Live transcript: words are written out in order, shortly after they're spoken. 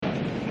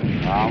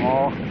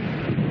Rommel,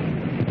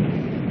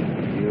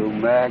 you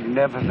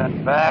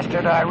magnificent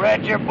bastard, I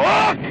read your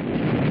book!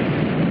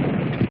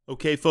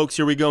 Okay, folks,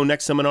 here we go.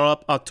 Next seminar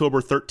up,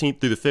 October 13th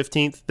through the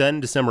 15th, then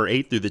December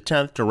 8th through the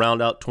 10th to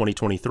round out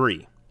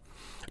 2023.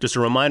 Just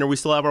a reminder, we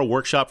still have our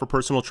workshop for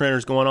personal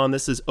trainers going on.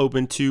 This is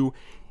open to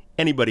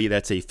anybody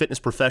that's a fitness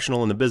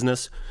professional in the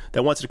business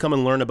that wants to come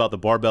and learn about the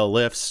barbell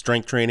lifts,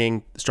 strength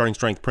training, starting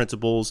strength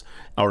principles,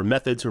 our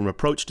methods and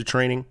approach to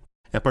training.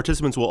 And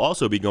participants will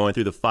also be going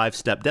through the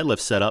 5-step deadlift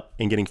setup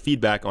and getting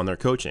feedback on their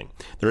coaching.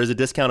 There is a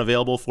discount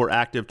available for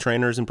active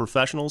trainers and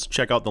professionals.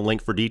 Check out the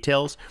link for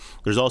details.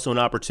 There's also an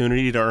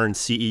opportunity to earn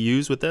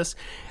CEUs with this.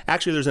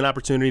 Actually, there's an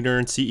opportunity to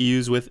earn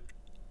CEUs with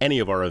any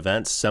of our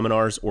events,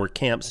 seminars, or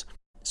camps.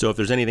 So if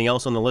there's anything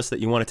else on the list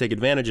that you want to take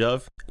advantage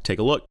of, take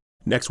a look.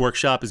 Next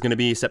workshop is going to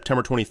be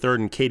September 23rd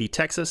in Katy,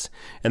 Texas,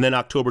 and then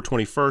October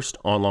 21st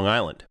on Long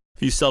Island. A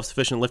few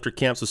self-sufficient lifter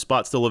camps with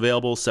spots still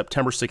available,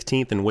 September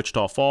 16th in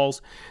Wichita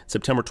Falls,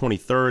 September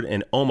 23rd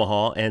in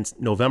Omaha, and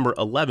November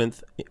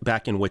 11th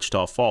back in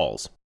Wichita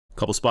Falls. A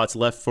couple spots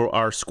left for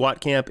our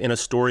squat camp in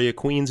Astoria,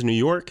 Queens, New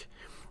York.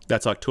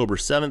 That's October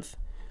 7th.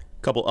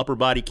 A couple upper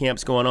body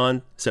camps going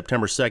on,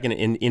 September 2nd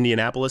in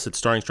Indianapolis at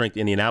Starting Strength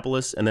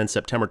Indianapolis, and then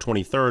September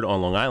 23rd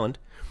on Long Island.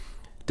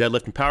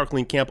 Deadlift and Power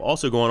Clean camp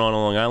also going on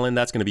Long Island.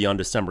 That's going to be on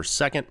December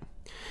 2nd.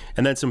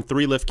 And then some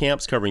 3-lift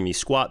camps covering the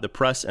squat, the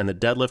press, and the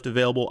deadlift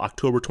available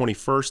October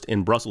 21st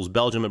in Brussels,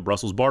 Belgium at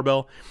Brussels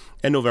Barbell,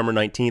 and November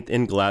 19th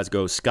in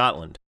Glasgow,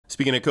 Scotland.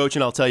 Speaking of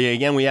coaching, I'll tell you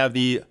again, we have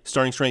the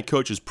Starting Strength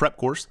Coaches Prep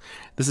Course.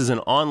 This is an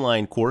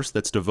online course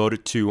that's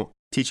devoted to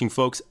teaching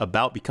folks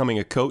about becoming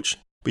a coach.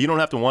 But you don't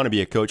have to want to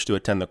be a coach to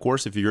attend the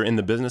course. If you're in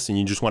the business and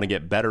you just want to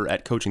get better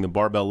at coaching the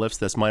barbell lifts,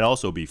 this might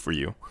also be for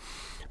you.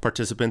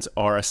 Participants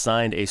are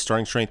assigned a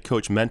Starting Strength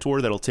Coach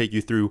mentor that'll take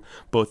you through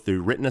both the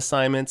written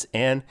assignments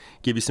and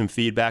give you some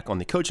feedback on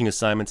the coaching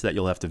assignments that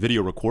you'll have to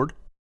video record.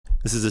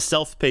 This is a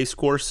self-paced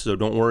course, so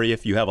don't worry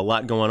if you have a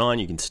lot going on.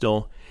 You can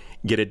still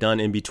get it done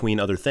in between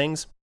other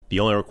things. The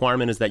only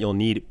requirement is that you'll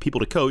need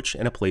people to coach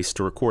and a place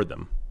to record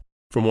them.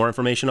 For more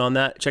information on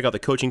that, check out the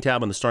coaching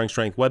tab on the Starting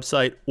Strength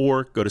website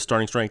or go to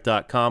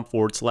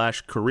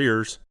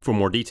startingstrength.com/careers for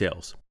more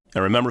details.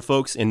 And remember,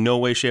 folks, in no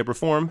way, shape, or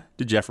form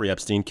did Jeffrey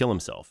Epstein kill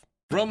himself.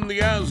 From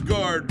the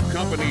Asgard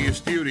Company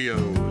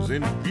Studios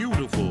in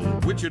beautiful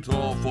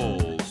Wichita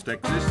Falls,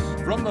 Texas,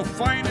 from the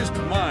finest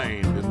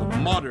mind in the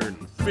modern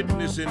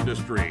fitness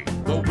industry,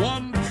 the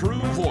one true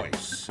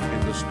voice in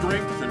the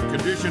strength and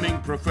conditioning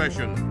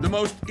profession, the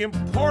most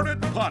important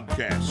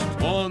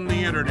podcast on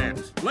the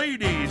internet.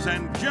 Ladies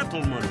and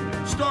gentlemen,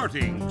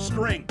 Starting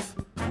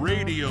Strength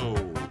Radio.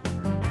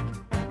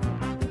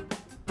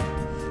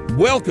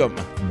 Welcome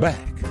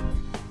back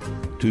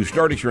to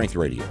Starting Strength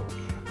Radio.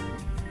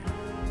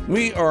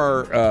 We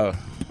are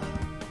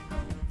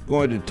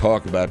going to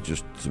talk about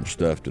just some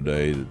stuff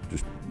today that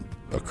just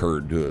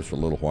occurred to us a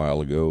little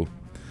while ago.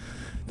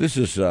 This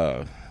is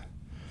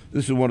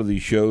one of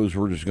these shows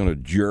we're just going to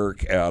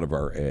jerk out of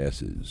our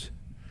asses.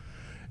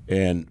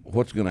 And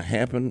what's going to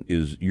happen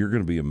is you're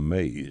going to be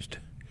amazed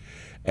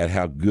at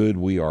how good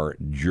we are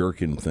at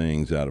jerking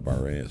things out of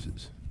our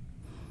asses.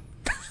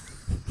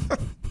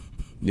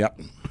 Yep.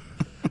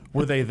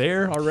 Were they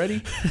there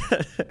already?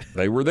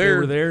 They were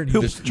there.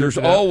 There's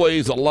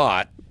always a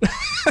lot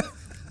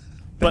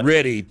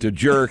ready to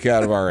jerk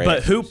out of our asses.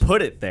 But who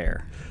put it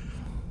there?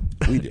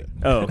 We did.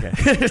 Oh, okay.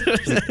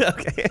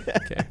 Okay,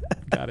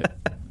 got it.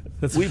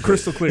 That's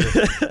crystal clear.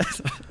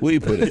 We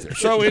put it there.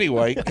 So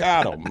anyway,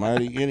 God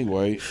almighty, It's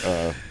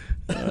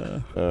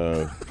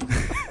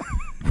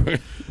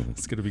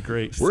going to be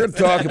great. We're going to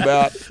talk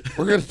about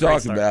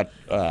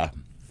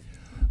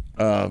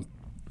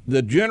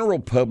the general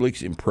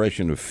public's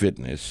impression of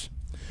fitness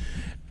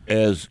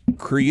as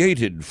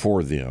created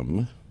for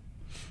them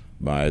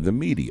by the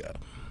media.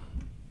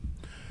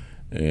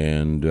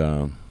 And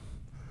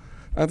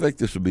I think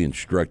this will be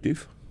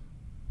instructive.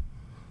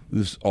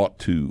 This ought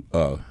to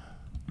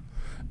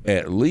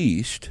at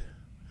least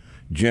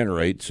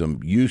generate some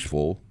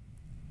useful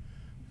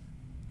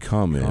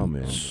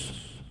comments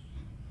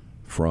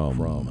from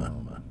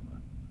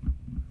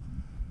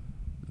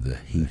the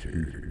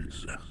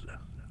haters.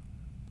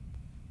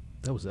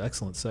 That was an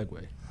excellent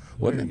segue.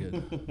 Wasn't Very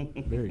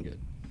good. Very good.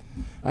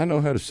 I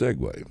know how to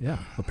segue. Yeah,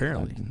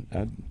 apparently.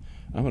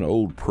 I'm an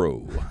old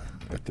pro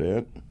at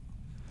that.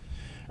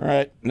 All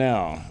right,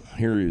 now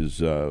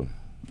here's a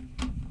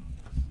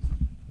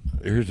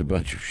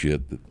bunch of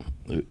shit.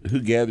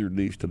 Who gathered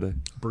these today?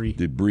 Bree.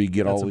 Did Bree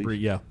get all these? Bree,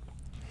 yeah.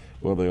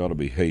 Well, they ought to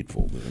be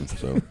hateful then.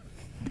 So,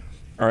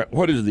 all right,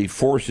 what is the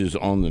forces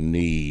on the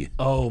knee?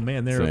 Oh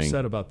man, they're thing?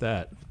 upset about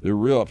that. They're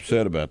real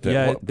upset about that.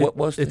 Yeah, what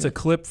was it's that? a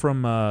clip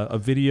from a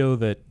video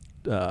that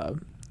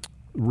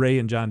Ray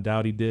and John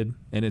Dowdy did,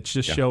 and it's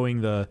just showing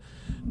the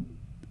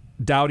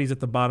Dowdy's at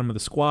the bottom of the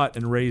squat,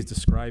 and Ray's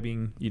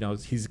describing,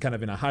 he's kind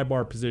of in a high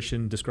bar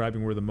position,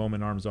 describing where the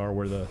moment arms are,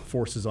 where the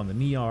forces on the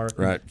knee are.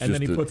 Right. And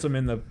then he puts them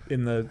in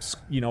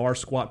the our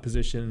squat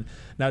position.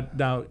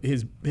 Now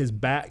his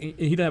back, he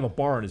didn't have a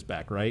bar on his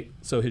back, right?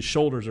 So his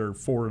shoulders are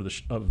forward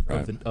of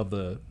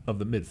the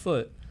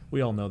midfoot. We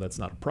all know that's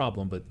not a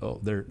problem, but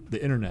the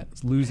internet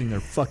is losing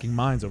their fucking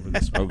minds over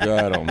this. Oh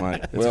God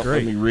Almighty! Well,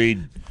 great. Let me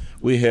read.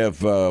 We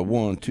have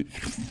 1, 2,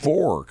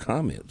 4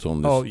 comments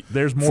on this. Oh,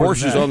 there's more.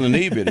 Forces on the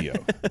knee video.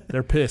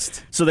 They're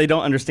pissed. So they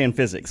don't understand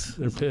physics.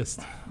 They're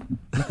pissed.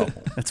 No,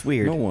 that's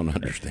weird. No one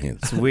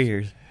understands. It's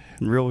weird,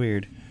 real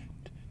weird.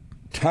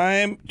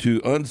 Time to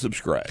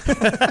unsubscribe.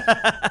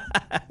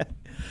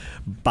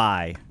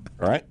 Bye.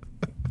 All right.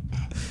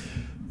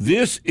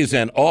 This is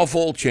an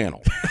awful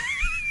channel.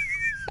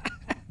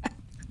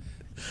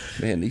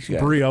 Man, these guys.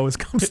 Bree always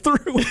comes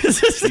through.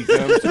 She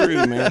comes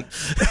through, man.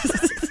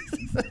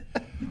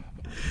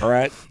 All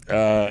right.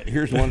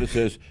 Here's one that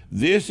says,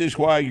 this is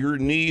why your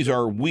knees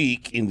are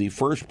weak in the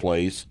first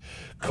place,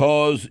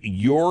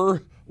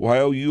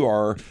 while you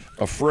are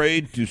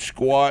afraid to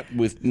squat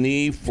with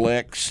knee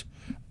flex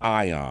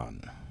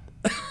ion.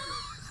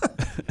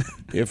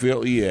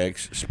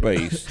 FLEX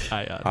space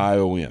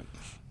ION.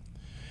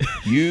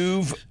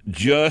 You've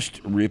just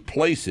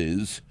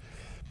replaces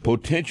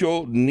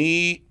potential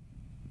knee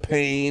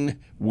pain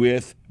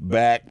with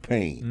back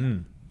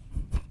pain.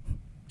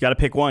 Got to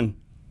pick one.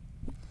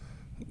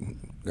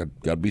 Got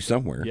to be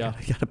somewhere. Yeah,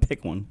 got to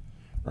pick one.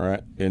 All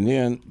right. And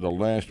then the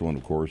last one,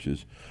 of course,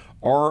 is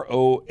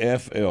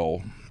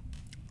ROFL,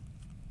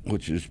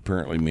 which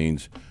apparently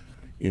means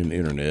in the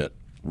internet,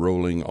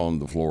 rolling on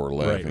the floor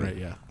laughing. Right,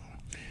 yeah.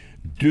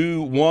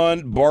 Do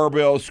one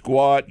barbell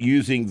squat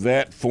using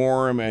that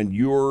form, and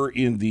you're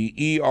in the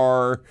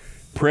ER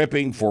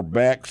prepping for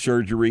back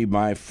surgery,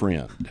 my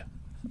friend.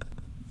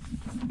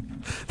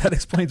 That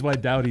explains why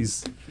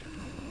Dowdy's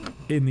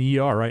in the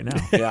ER right now,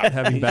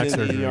 having back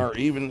surgery. In the ER,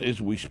 even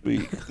as we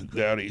speak,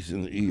 Dowdy's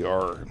in the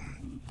ER.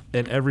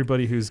 And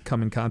everybody who's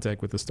come in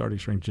contact with the Starting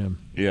Strength gym.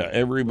 Yeah,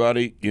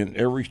 everybody in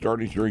every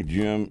Starting Strength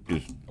gym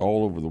is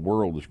all over the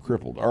world is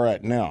crippled. All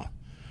right, now,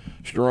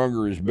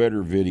 Stronger is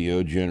Better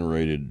video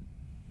generated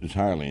this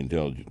highly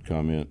intelligent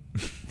comment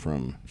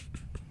from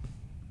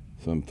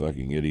some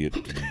fucking idiot.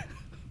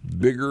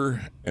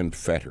 Bigger and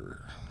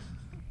fatter.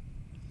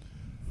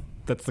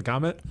 That's the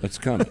comment? That's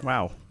the comment.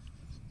 Wow.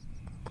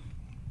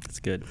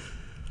 That's good.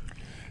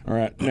 All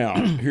right, now,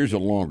 here's a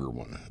longer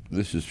one.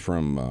 This is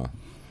from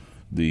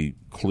the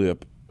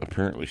clip,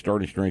 apparently,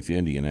 Starting Strength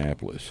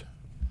Indianapolis.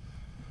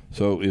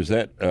 So is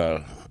that,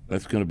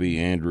 that's going to be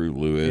Andrew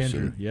Lewis.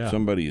 Andrew, and yeah.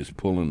 Somebody is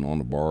pulling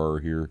on a bar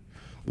here.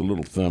 The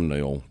little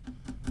thumbnail,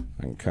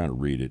 I can kind of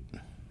read it.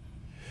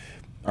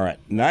 All right,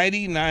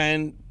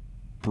 99%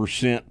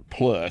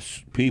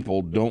 plus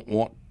people don't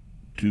want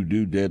to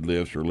do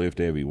deadlifts or lift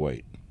heavy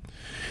weight.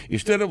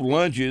 Instead of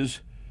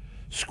lunges,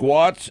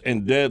 squats,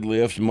 and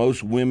deadlifts,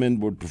 most women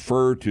would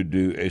prefer to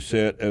do a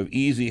set of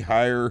easy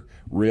higher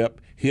rep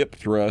hip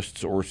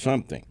thrusts or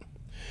something.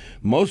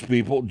 Most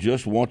people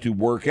just want to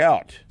work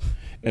out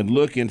and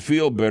look and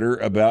feel better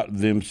about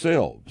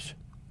themselves.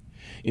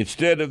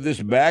 Instead of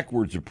this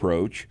backwards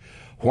approach,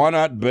 why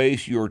not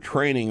base your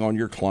training on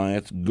your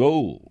client's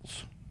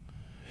goals?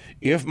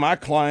 If my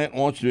client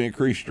wants to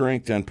increase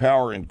strength and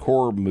power in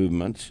core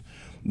movements,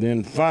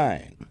 then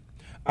fine.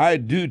 I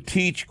do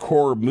teach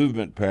core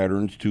movement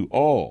patterns to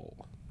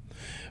all,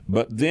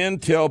 but then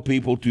tell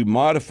people to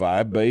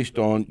modify based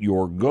on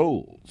your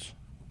goals.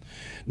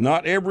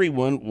 Not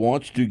everyone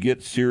wants to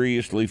get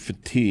seriously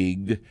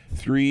fatigued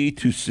 3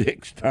 to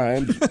 6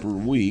 times per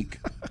week.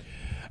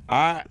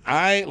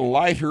 I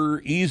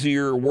lighter,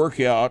 easier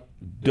workout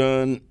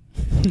done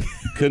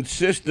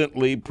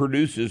consistently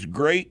produces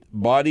great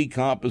body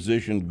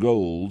composition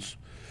goals.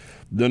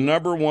 The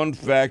number one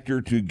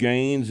factor to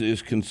gains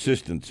is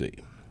consistency.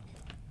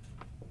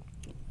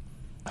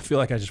 I feel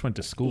like I just went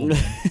to school.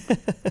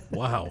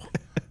 Wow.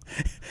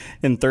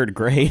 In 3rd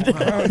grade.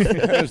 How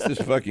does this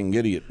fucking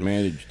idiot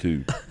manage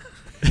to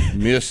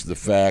miss the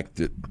fact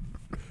that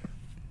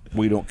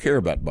we don't care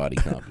about body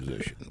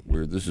composition?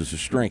 Where this is a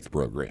strength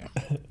program.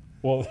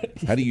 Well,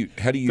 how do you?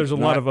 There's a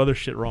lot of other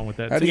shit wrong with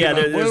that. Too. Yeah,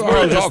 there's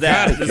more than just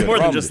that. There's more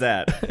than just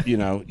that. You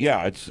know,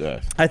 yeah, it's.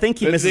 I think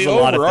he misses a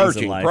lot of things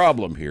in life. The overarching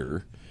problem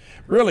here,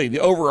 really, the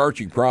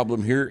overarching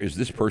problem here is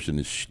this person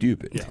is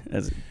stupid. Yeah.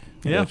 That's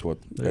the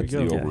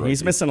overarching.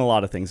 He's missing a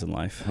lot of things in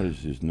life. What is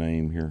his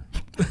name here?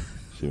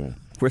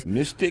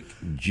 Mystic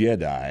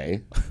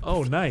Jedi.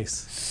 Oh, nice.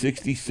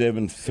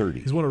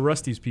 6730. He's one of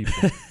Rusty's people.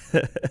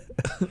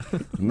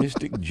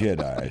 Mystic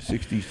Jedi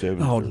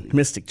 6730. Oh,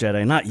 Mystic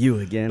Jedi, not you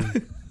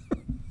again.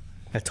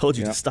 I told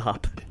you to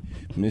stop.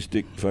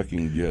 Mystic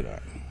fucking Jedi.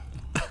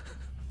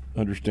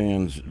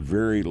 Understands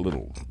very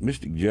little.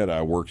 Mystic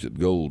Jedi works at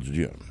Gold's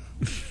Gym.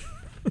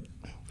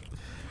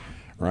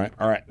 Right?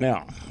 All right,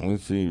 now,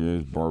 let's see.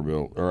 There's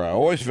barbell. All right, I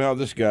always found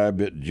this guy a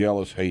bit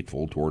jealous,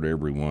 hateful toward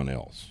everyone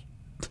else.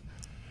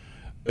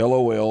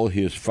 LOL,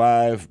 his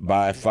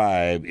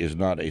 5x5 is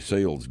not a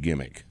sales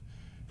gimmick.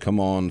 Come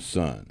on,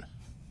 son.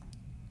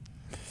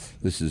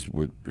 This is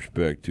with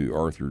respect to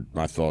Arthur.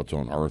 My thoughts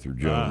on Arthur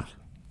Jones.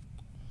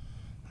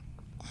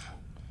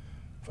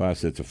 5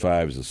 sets of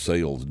 5 is a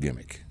sales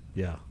gimmick.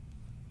 Yeah.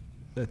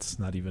 That's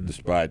not even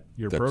Despite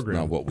your that's program.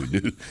 not what we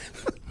do.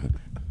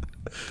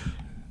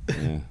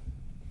 Yeah.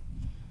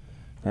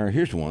 All right,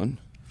 here's one.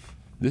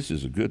 This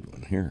is a good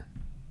one here.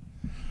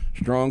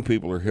 Strong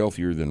people are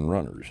healthier than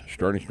runners.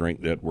 Starting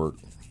Strength Network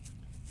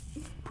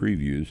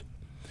previews.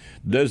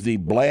 Does the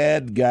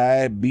BLAD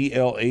guy,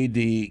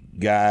 B-L-A-D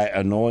guy,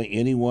 annoy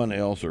anyone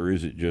else, or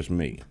is it just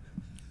me?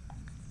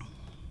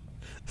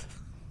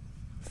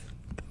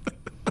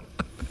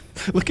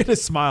 Look at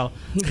his smile.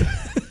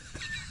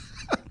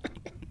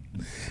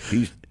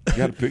 He's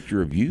got a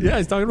picture of you. Yeah,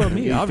 he's talking about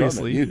me, He's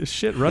obviously. talking about you.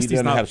 Shit, He Rusty's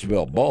doesn't know not. how to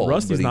spell bald.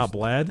 Rusty's but not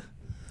Blad.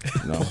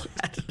 No.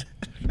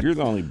 You're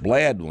the only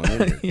BLAD one.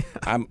 Isn't it?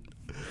 I'm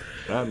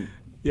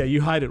Yeah,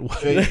 you hide it.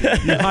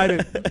 You hide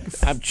it.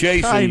 I'm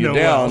chasing I you know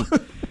down. well.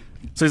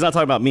 So he's not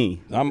talking about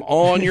me. I'm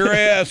on your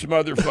ass,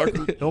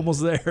 motherfucker.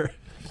 Almost there.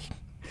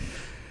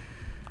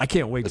 I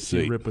can't wait Let's to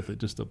see see. Rip with it.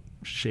 Just a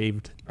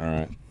shaved, All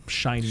right.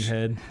 shiny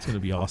head. It's going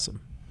to be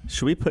awesome.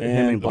 Should we put him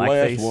in And the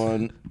last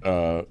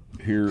blackface? one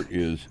here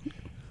is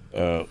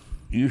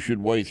you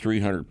should weigh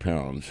 300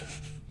 pounds.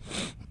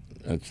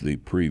 That's the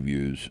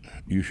previews.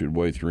 You should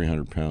weigh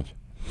 300 pounds.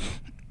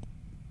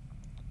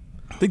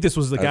 I think this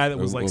was the guy that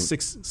was well,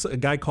 like a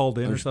guy called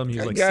in or something. He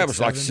was The like guy 6'7". was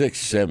like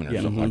 6'7" or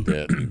Yeah. something like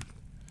that.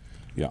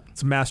 Yeah.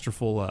 It's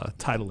masterful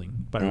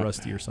titling by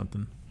Rusty or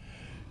something.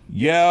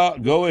 Yeah,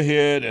 go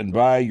ahead and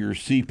buy your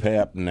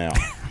CPAP now.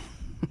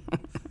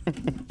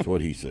 That's what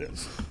he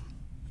says.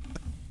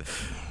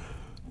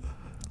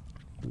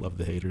 Love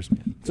the haters,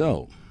 man.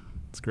 So,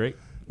 It's great.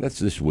 that's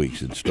this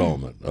week's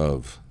installment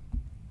of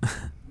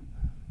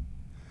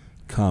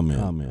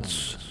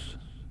comments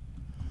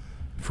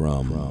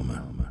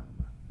from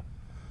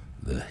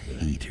the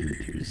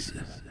haters.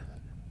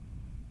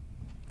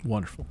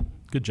 Wonderful.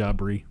 Good job,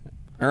 Bree.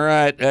 All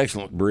right,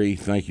 excellent, Bree.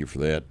 Thank you for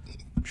that.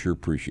 Sure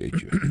appreciate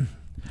you.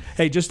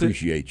 Hey, just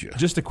Appreciate you.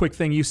 Just a quick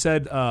thing. You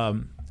said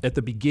at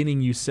the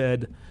beginning. You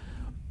said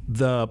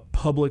the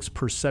public's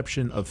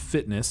perception of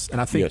fitness, and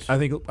I think Yes.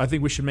 I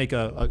think we should make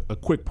a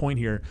quick point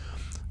here.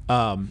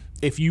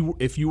 If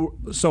you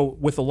so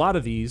with a lot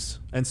of these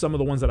and some of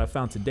the ones that I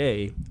found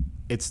today,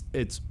 it's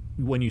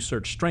when you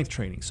search strength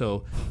training.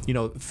 So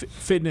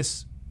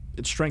fitness,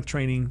 it's strength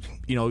training.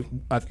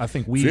 I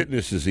think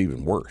Fitness is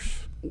even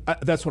worse.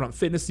 that's what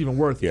fitness is even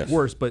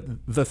worse. But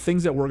the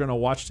things that we're going to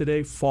watch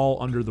today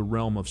fall under the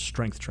realm of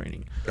strength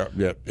training.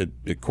 Yeah,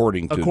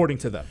 according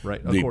to them,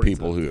 right? the According to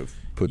people them. who have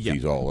put Yeah.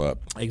 these all up.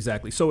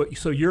 Exactly. So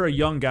you're a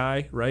young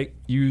guy, right?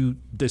 You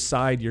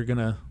decide you're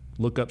gonna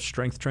look up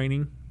strength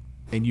training,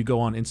 and you go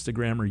on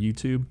Instagram or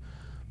YouTube.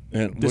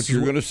 And This what is you're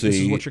what- going to see this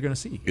is what you're gonna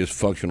see. is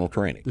functional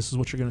training. This is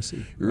what you're gonna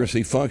see. You're going to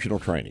see functional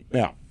training.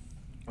 Now,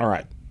 all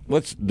right,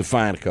 let's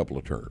define a couple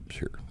of terms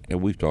here.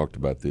 And we've talked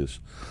about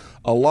this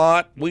a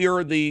lot. We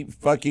are the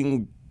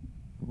fucking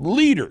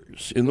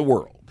leaders in the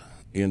world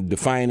in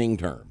defining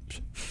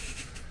terms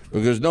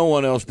because no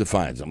one else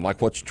defines them.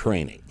 Like, what's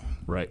training?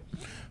 Right.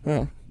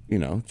 Well,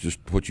 just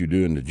what you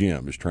do in the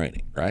gym is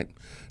training, right?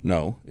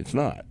 No, it's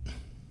not.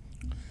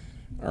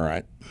 All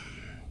right.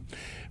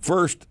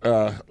 First,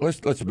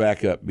 let's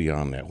back up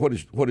beyond that.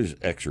 What is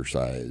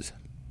exercise?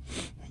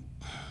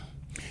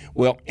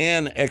 Well,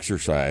 in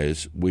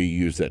exercise, we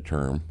use that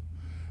term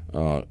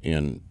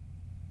in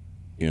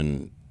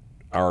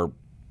our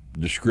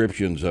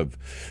descriptions of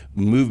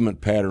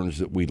movement patterns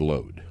that we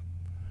load.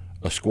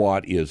 A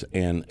squat is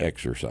an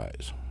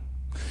exercise.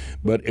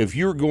 But if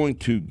you're going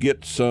to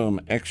get some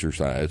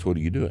exercise, what are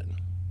you doing?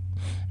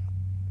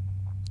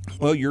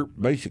 Well,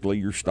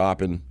 you're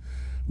stopping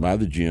by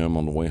the gym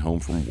on the way home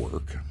from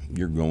work.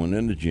 You're going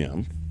in the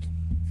gym,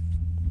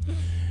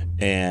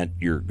 and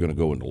you're going to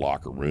go in the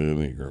locker room,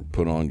 and you're going to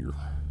put on your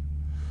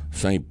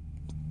same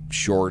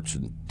shorts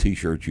and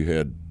T-shirts you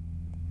had,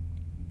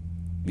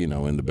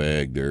 in the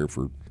bag there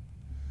for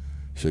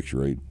 6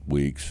 or 8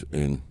 weeks,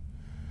 and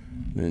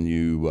then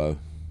you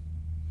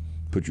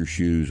put your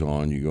shoes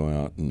on. You go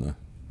out in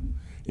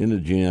the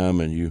gym,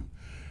 and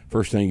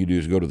first thing you do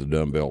is go to the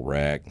dumbbell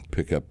rack,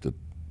 pick up the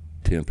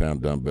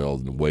 10-pound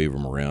dumbbells and wave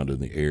them around in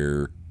the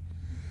air,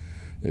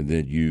 and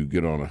then you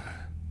get on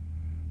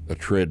a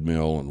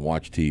treadmill and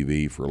watch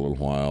TV for a little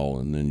while,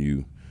 and then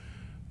you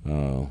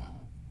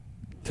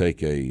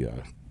take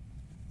a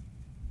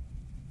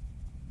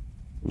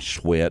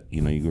sweat.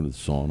 You go to the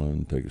sauna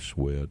and take a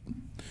sweat.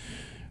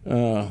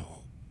 Go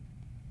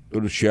to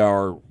the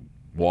shower,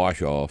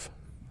 wash off,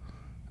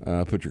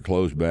 put your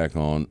clothes back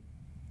on,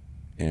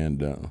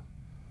 and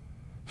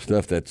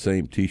stuff that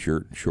same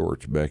T-shirt and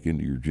shorts back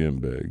into your gym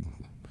bag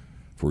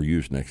for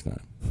use next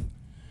time.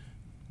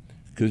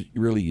 Because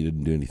really you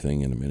didn't do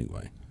anything in them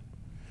anyway.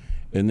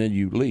 And then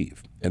you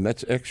leave, and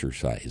that's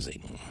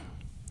exercising.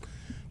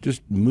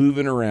 Just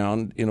moving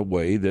around in a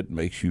way that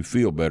makes you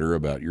feel better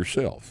about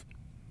yourself.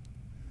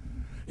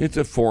 It's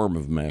a form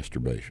of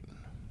masturbation.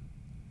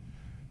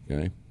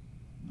 Okay?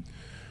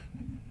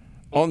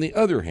 On the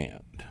other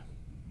hand,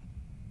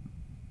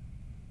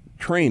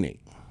 training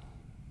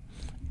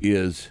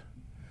is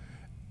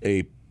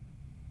a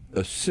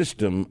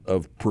system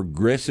of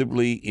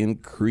progressively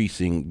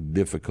increasing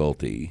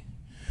difficulty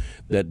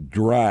that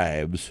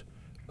drives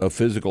a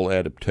physical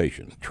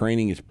adaptation.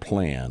 Training is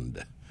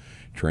planned.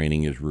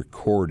 Training is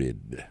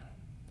recorded.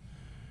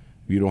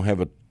 If you don't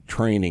have a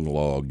training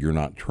log, you're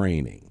not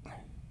training.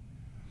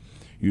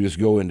 You just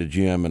go into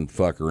gym and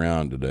fuck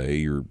around today,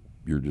 you're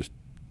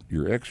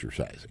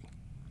exercising.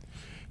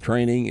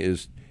 Training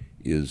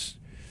is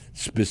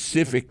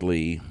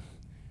specifically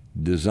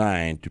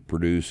designed to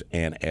produce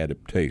an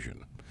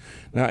adaptation.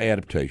 Now,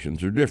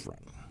 adaptations are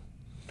different.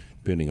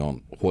 Depending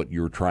on what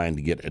you're trying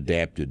to get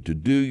adapted to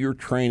do, your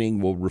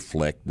training will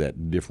reflect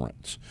that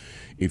difference.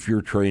 If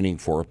you're training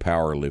for a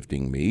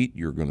powerlifting meet,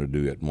 you're going to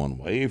do it one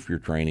way. If you're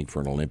training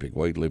for an Olympic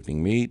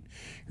weightlifting meet,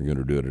 you're going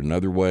to do it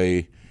another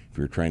way. If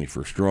you're training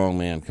for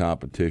strongman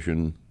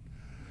competition,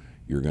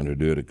 you're going to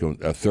do it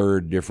a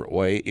third different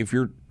way. If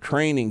you're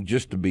training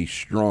just to be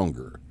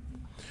stronger,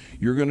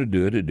 you're going to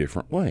do it a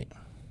different way.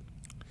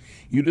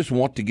 You just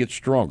want to get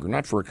stronger,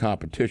 not for a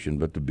competition,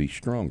 but to be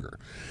stronger.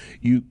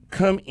 You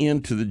come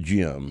into the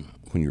gym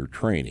when you're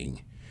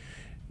training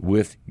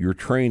with your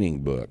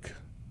training book,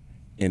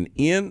 and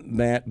in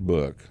that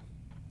book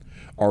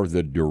are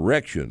the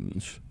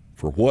directions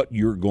for what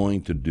you're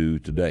going to do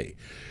today.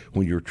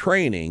 When you're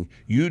training,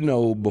 you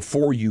know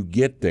before you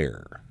get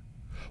there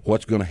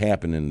what's going to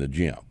happen in the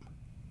gym.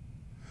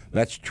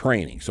 That's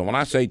training. So when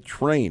I say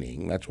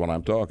training, that's what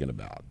I'm talking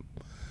about.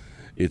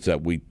 It's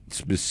that we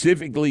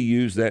specifically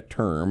use that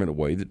term in a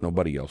way that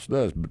nobody else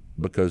does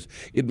because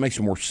it makes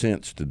more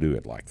sense to do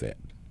it like that.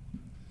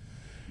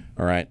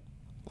 All right?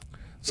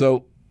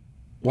 So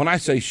when I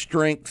say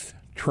strength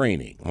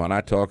training, when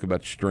I talk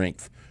about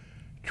strength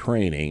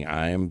training,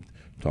 I am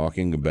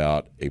talking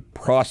about a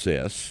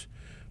process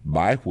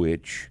by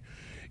which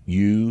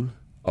you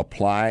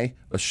apply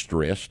a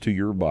stress to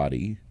your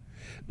body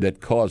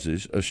that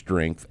causes a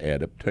strength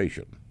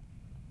adaptation.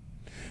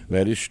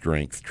 That is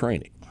strength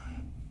training.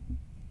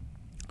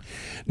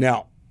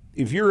 Now,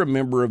 if you're a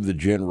member of the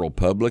general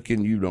public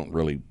and you don't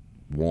really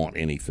want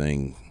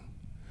anything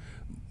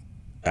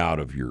out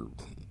of your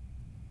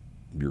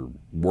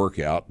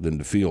workout than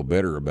to feel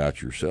better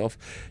about yourself,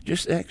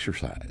 just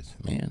exercise,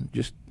 man.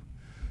 Just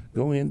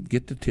go in,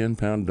 get the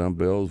 10-pound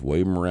dumbbells,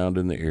 wave them around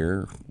in the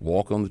air,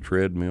 walk on the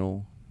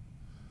treadmill,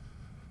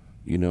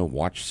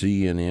 watch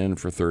CNN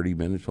for 30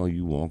 minutes while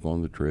you walk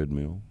on the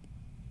treadmill.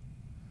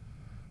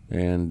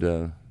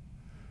 And,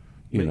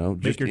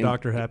 make your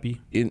doctor happy.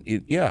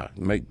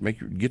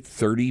 Get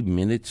 30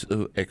 minutes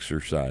of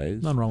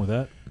exercise. Nothing wrong with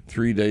that.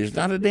 3 days,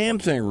 not a damn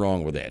thing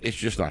wrong with that. It's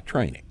just not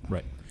training.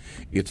 Right.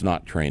 It's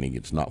not training.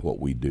 It's not what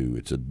we do.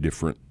 It's a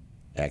different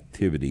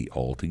activity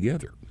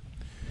altogether.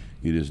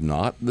 It is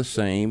not the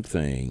same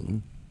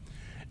thing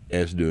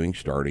as doing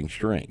starting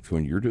strength.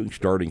 When you're doing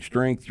starting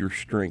strength, you're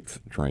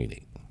strength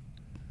training.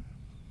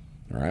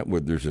 All right?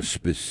 Where there's a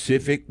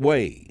specific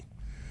way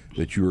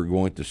that you are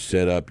going to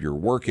set up your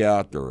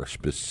workout. There are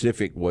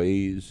specific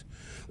ways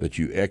that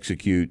you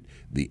execute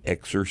the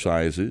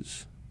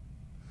exercises.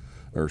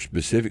 There are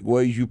specific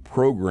ways you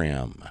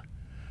program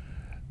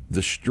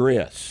the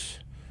stress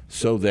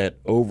so that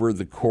over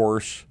the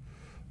course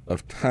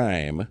of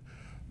time,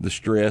 the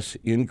stress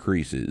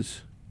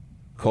increases,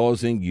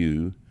 causing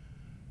you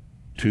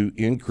to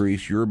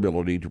increase your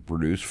ability to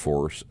produce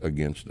force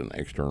against an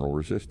external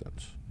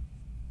resistance.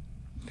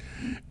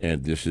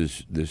 And this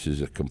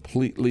is a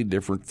completely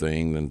different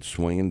thing than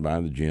swinging by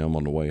the gym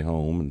on the way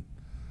home and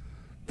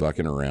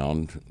fucking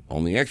around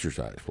on the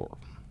exercise floor.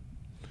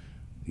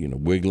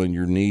 Wiggling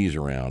your knees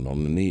around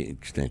on the knee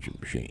extension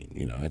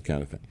machine, that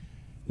kind of thing.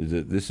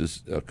 This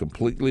is a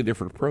completely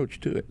different approach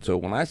to it. So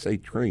when I say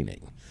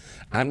training,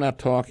 I'm not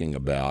talking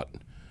about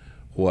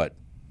what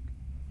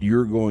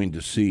you're going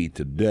to see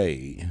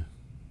today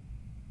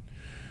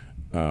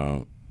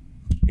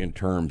in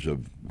terms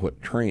of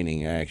what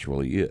training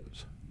actually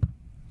is.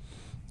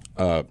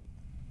 The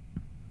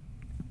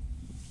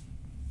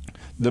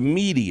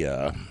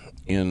media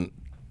in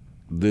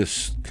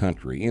this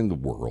country, in the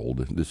world,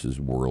 this is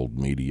world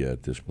media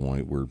at this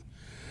point, where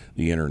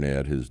the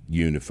internet has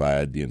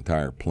unified the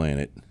entire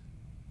planet,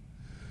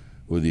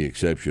 with the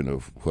exception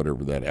of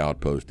whatever that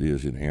outpost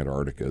is in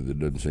Antarctica that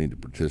doesn't seem to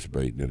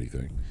participate in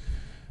anything.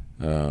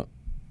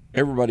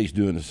 Everybody's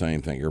doing the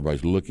same thing.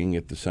 Everybody's looking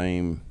at the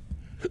same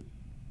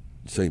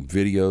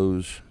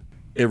videos.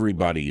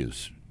 Everybody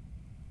is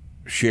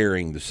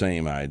sharing the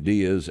same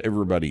ideas.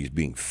 Everybody's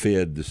being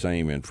fed the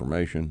same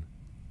information.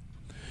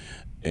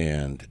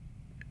 And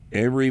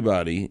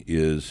everybody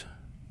is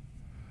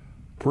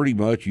pretty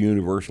much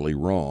universally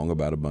wrong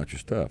about a bunch of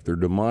stuff. They're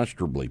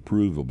demonstrably,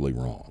 provably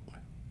wrong.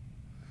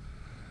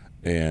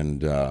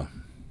 And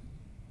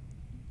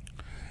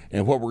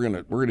what we're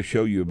gonna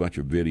show you a bunch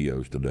of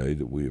videos today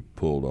that we have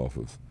pulled off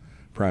of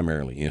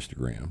primarily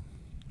Instagram.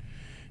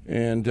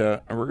 And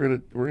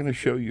we're gonna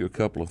show you a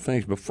couple of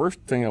things. But first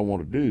thing I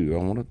want to do, I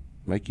want to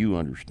make you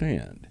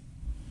understand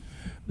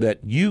that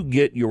you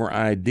get your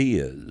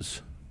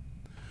ideas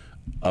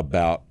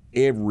about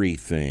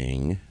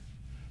everything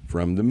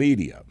from the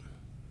media.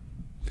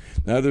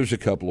 Now, there's a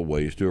couple of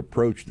ways to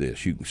approach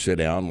this. You can sit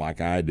down like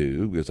I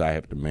do, because I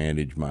have to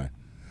manage my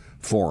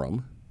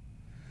forum,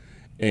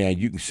 and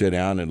you can sit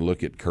down and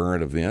look at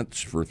current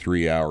events for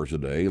 3 hours a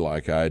day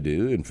like I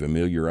do and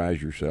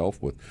familiarize yourself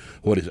with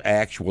what is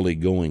actually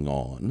going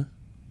on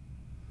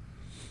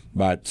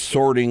by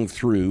sorting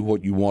through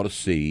what you want to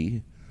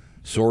see,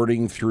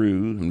 sorting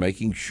through and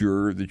making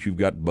sure that you've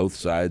got both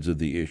sides of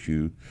the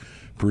issue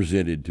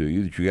presented to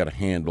you, that you got a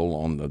handle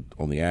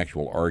on the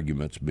actual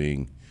arguments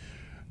being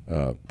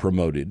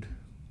promoted,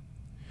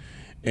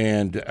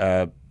 and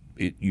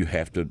you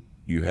have to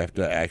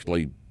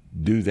actually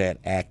do that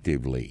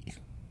actively,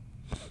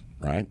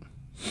 right?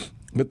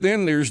 But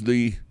then there's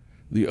the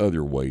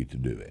other way to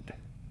do it,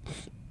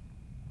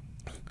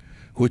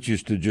 which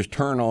is to just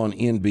turn on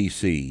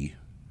NBC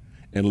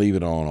and leave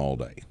it on all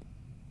day,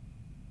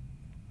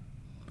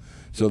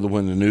 so that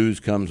when the news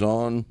comes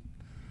on,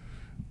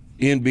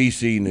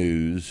 NBC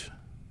News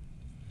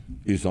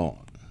is on.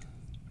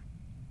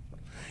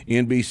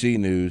 NBC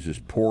News is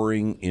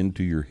pouring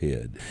into your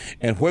head.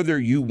 And whether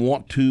you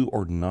want to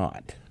or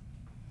not,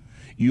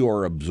 you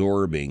are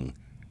absorbing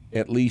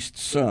at least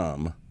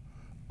some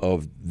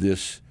of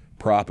this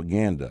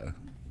propaganda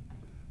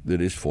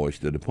that is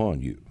foisted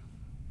upon you.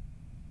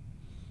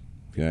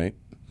 Okay?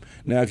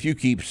 Now, if you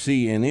keep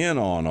CNN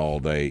on all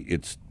day,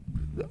 it's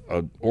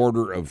an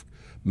order of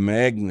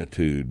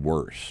magnitude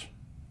worse,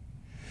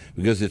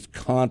 because it's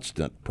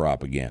constant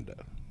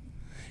propaganda.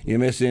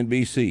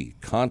 MSNBC,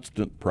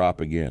 constant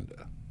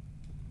propaganda.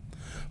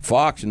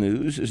 Fox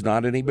News is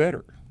not any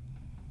better.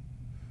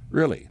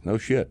 Really, no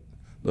shit.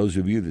 Those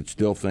of you that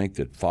still think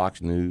that Fox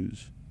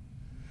News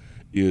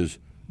is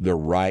the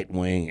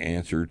right-wing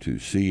answer to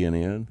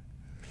CNN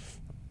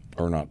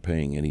are not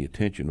paying any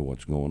attention to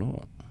what's going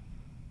on.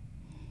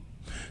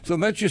 So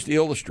that just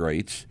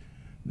illustrates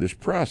this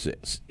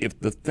process. If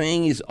the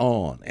thing is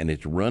on and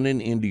it's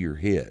running into your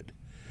head,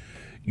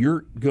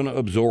 you're going to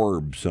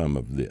absorb some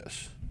of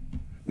this.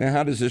 Now,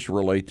 how does this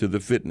relate to the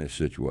fitness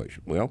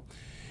situation? Well,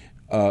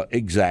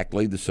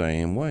 exactly the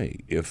same way.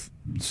 If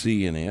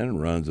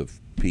CNN runs a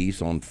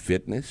piece on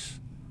fitness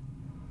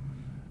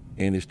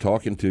and is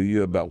talking to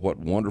you about what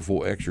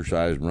wonderful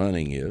exercise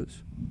running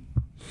is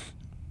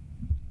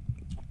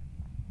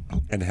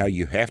and how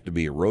you have to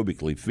be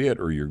aerobically fit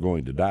or you're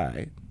going to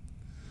die,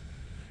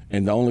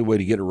 and the only way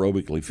to get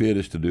aerobically fit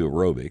is to do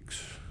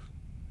aerobics,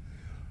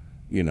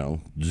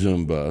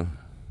 Zumba.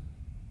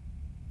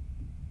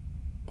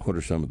 What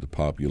are some of the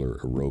popular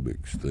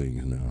aerobics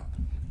things now?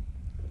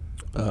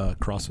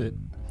 CrossFit.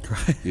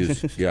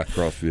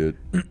 CrossFit.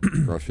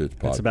 CrossFit's popular.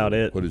 That's about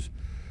it. What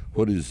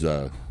is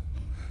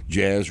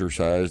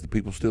jazzercise? Do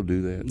people still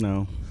do that?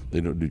 No.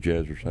 They don't do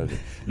jazzercise.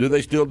 Do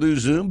they still do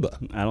Zumba?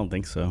 I don't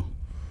think so.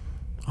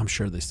 I'm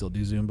sure they still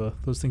do Zumba.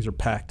 Those things are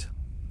packed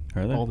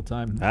Are they? all the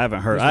time. I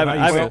haven't heard. There's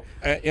I haven't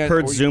a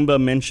heard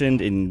Zumba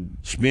mentioned in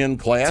spin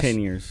class. 10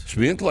 years.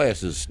 Spin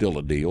class is still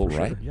a deal,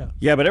 right? Yeah.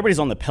 Yeah, but everybody's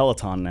on the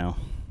Peloton now.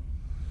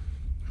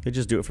 They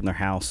just do it from their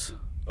house.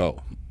 Oh,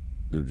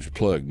 they're just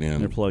plugged in.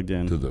 They're plugged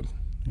in to the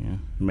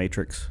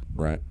Matrix.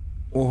 Right.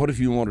 Well, what if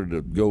you wanted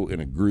to go in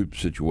a group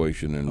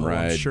situation and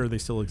ride? I'm sure they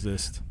still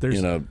exist. There's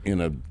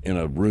in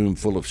a room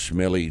full of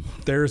smelly.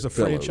 There's a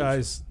fellows.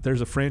 franchise.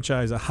 There's a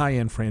franchise, a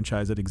high-end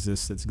franchise that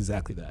exists. That's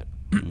exactly that.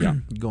 Yeah.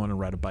 You go in and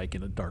ride a bike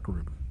in a dark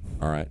room.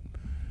 All right.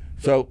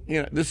 So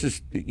this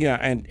is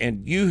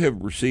and you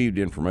have received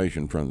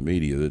information from the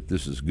media that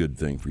this is a good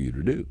thing for you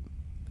to do.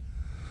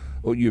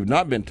 What you've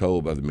not been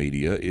told by the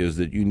media is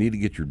that you need to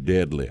get your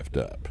deadlift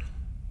up,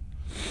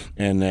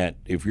 and that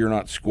if you're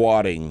not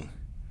squatting,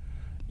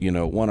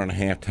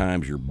 1.5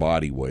 times your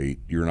body weight,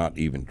 you're not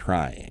even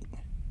trying.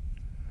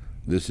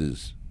 This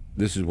is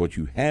what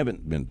you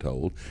haven't been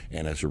told,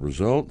 and as a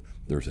result,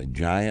 there's a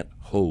giant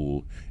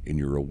hole in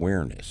your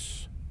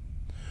awareness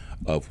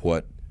of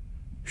what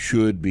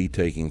should be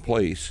taking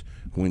place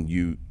when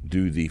you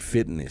do the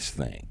fitness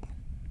thing.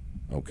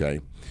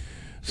 Okay?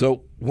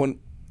 So when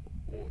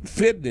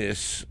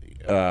fitness,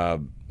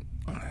 when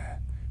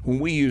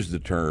we use the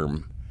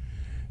term,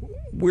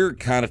 we're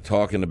kind of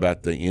talking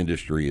about the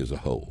industry as a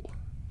whole.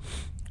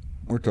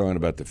 We're talking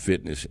about the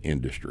fitness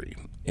industry.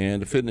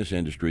 And the fitness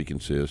industry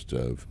consists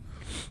of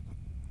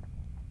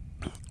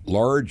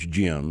large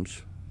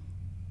gyms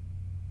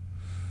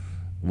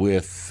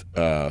with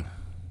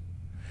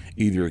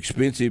either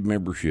expensive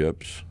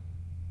memberships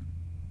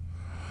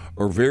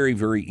or very,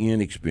 very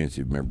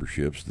inexpensive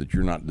memberships that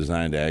you're not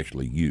designed to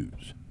actually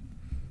use.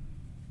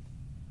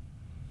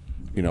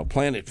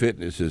 Planet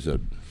Fitness is a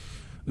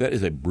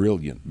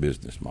brilliant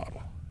business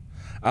model.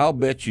 I'll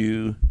bet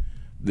you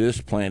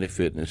this Planet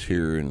Fitness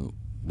here in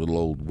little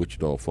old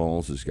Wichita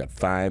Falls has got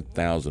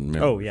 5,000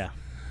 members. Oh, yeah.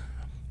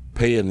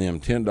 Paying them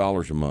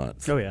 $10 a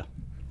month. Oh, yeah.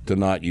 To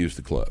not use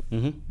the club.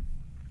 Mm-hmm.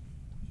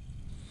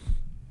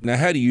 Now,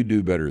 how do you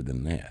do better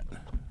than that?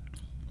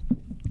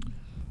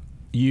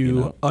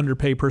 You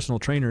underpay personal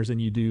trainers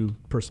and you do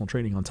personal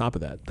training on top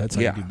of that. That's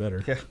how you do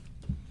better. Yeah.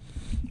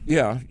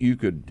 Yeah, you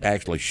could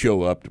actually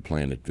show up to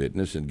Planet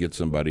Fitness and get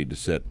somebody to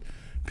set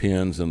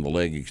pins in the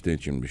leg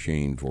extension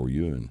machine for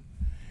you,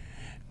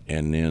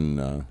 and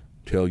then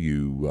tell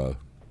you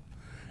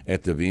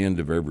at the end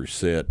of every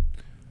set,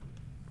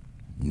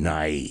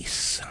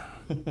 nice.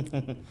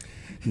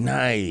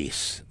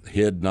 Nice.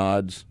 Head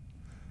nods.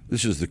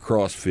 This is the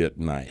CrossFit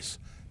nice.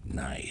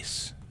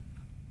 Nice.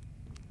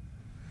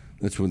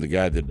 That's when the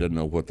guy that doesn't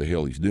know what the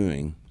hell he's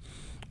doing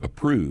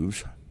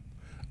approves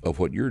of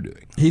what you're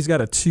doing. He's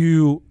got a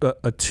two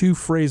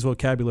phrase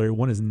vocabulary.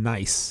 One is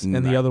nice,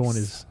 and the other one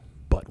is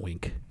butt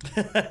wink.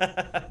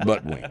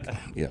 Butt wink.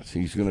 Yes,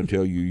 he's going to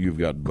tell you you've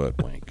got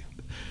butt wink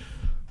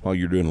while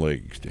you're doing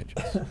leg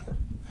extensions.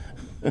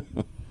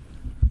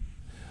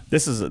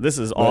 This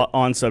is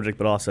on subject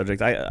but off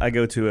subject. I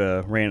go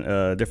to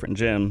a different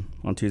gym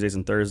on Tuesdays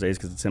and Thursdays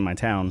because it's in my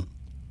town,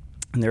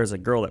 and there's a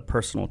girl that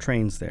personal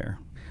trains there.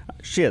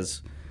 She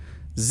has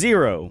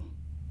zero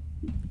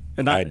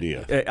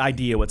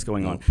idea what's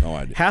going on. No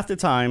idea. Half the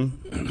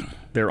time,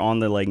 they're on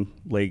the leg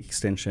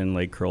extension,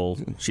 leg curl.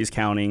 She's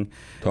counting.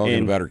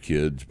 Talking about her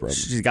kids, probably.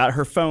 She's got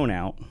her phone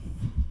out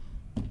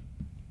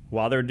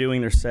while they're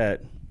doing their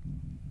set.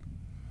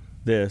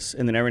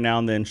 And then every now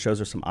and then shows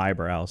her some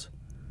eyebrows.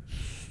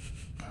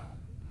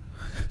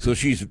 So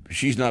she's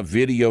not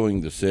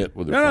videoing the set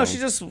with her phone?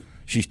 No,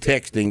 she's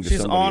texting to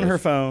she's somebody on else her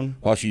phone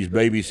while she's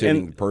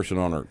babysitting the person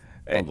on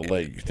the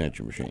leg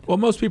extension machine. Well,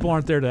 most people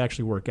aren't there to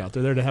actually work out.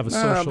 They're there to have a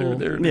social,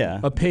 they're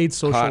a paid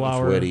social hot and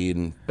hour, sweaty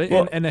and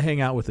to hang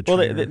out with the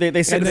trainer. Well,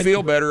 they said to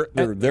feel better.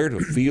 They're there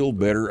to feel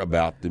better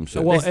about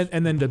themselves. Well,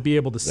 and then to be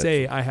able to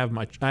say, I have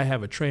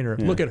a trainer.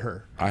 Look at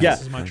her.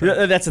 This is my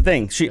trainer. That's the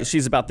thing.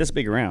 She's about this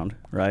big around,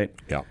 right?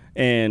 Yeah.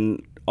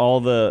 And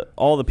all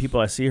the people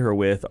I see her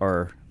with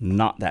are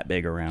not that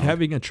big around.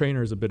 Having a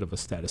trainer is a bit of a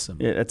status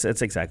symbol. Yeah,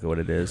 that's exactly what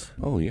it is.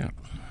 Oh yeah.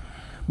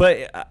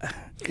 But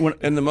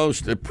and the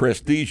most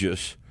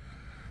prestigious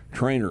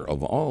trainer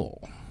of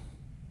all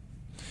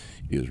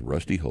is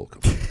Rusty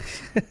Holcomb.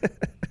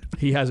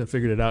 He hasn't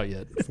figured it out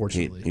yet,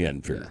 fortunately. He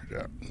hadn't figured it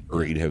out.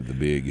 Or he'd have the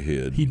big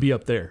head. He'd be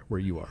up there where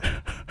you are.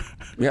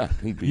 Yeah.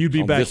 You'd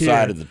be on back this here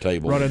side of the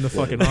table. running the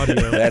fucking audio.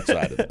 That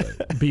side of the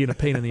table. Being a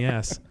pain in the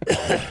ass.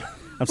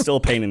 I'm still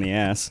a pain in the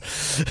ass.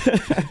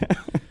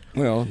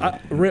 Well,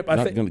 Rip,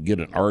 not going to get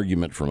an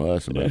argument from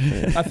us about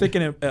that. I think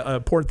an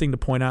important thing to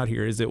point out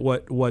here is that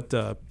what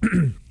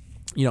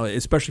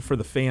especially for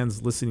the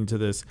fans listening to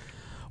this,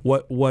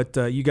 what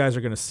you guys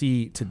are going to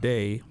see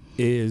today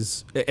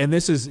is, and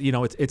this is,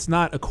 it's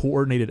not a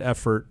coordinated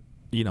effort.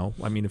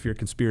 I mean, if you're a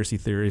conspiracy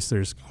theorist,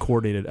 there's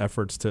coordinated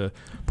efforts to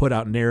put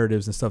out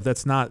narratives and stuff.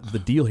 That's not the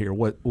deal here.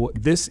 What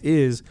this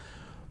is,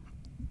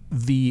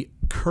 the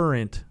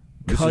current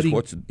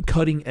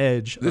cutting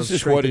edge. This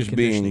is what is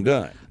being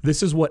done.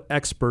 This is what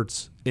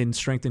experts in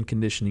strength and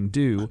conditioning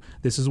do.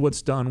 This is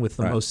what's done with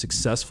the most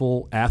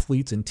successful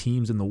athletes and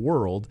teams in the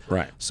world.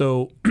 Right.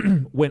 So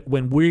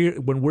when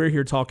we're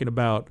here talking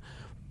about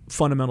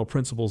fundamental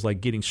principles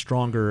like getting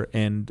stronger,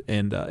 and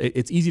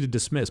it's easy to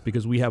dismiss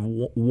because we have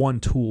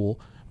one tool,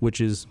 which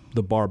is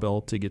the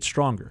barbell to get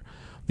stronger.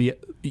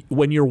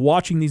 When you're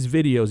watching these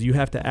videos, you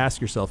have to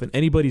ask yourself, and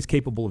anybody's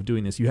capable of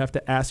doing this, you have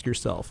to ask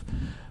yourself,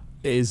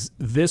 is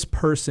this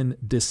person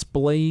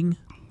displaying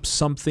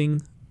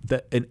something,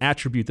 an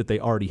attribute that they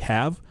already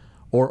have,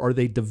 or are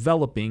they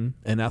developing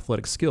an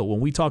athletic skill? When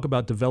we talk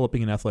about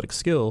developing an athletic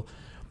skill,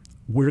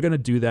 we're going to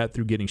do that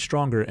through getting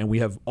stronger, and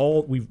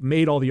we've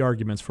made all the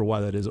arguments for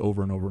why that is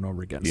over and over and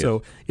over again. Yes.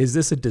 So is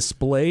this a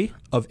display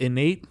of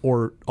innate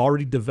or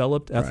already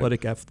developed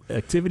athletic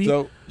activity?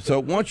 So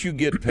once you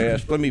get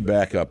past, let me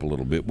back up a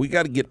little bit. We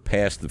got to get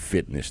past the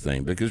fitness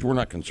thing because we're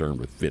not concerned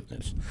with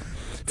fitness.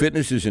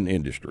 Fitness is an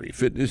industry.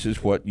 Fitness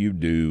is what you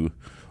do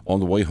on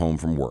the way home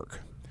from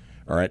work.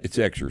 All right, it's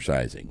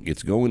exercising.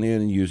 It's going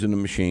in and using the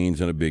machines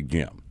in a big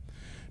gym,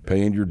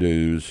 paying your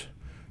dues,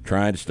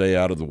 trying to stay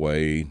out of the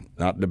way,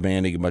 not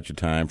demanding much of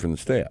time from the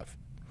staff.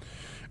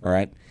 All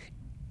right?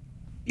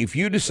 If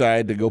you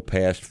decide to go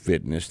past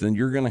fitness, then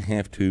you're going to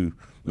have to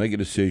make a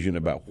decision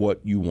about what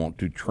you want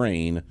to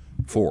train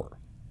for.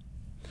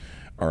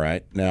 All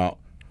right? Now,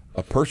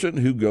 a person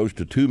who goes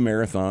to 2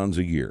 marathons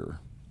a year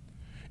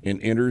and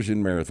enters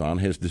in marathon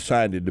has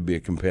decided to be a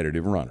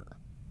competitive runner.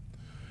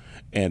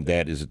 And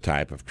that is a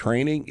type of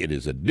training. It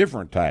is a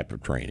different type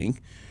of training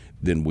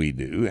than we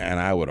do, and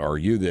I would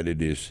argue that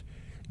it is,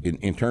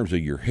 in terms of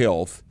your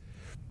health,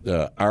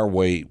 our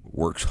way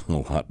works a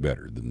lot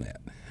better than that.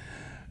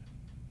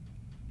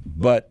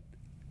 But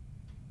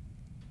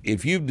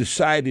if you've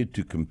decided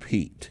to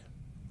compete,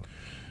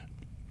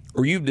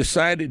 or you've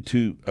decided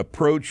to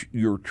approach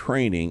your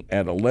training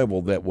at a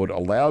level that would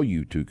allow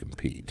you to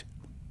compete,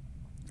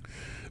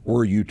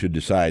 were you to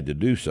decide to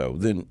do so,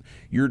 then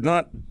we're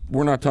not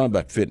talking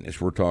about fitness,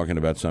 we're talking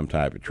about some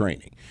type of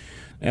training.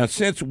 Now,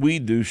 since we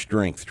do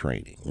strength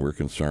training, we're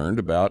concerned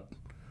about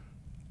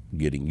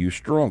getting you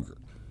stronger.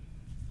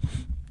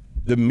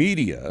 The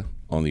media,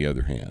 on the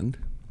other hand,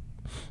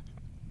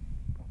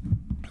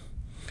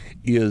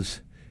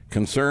 is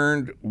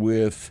concerned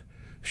with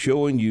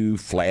showing you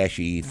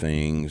flashy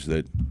things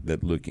that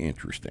look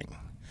interesting,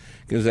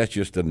 because that's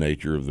just the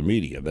nature of the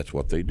media. That's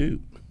what they do,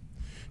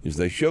 is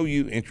they show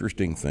you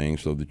interesting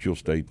things so that you'll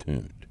stay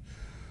tuned.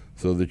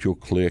 so that you'll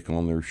click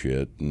on their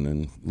shit and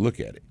then look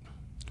at it.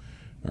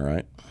 All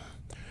right?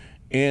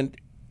 And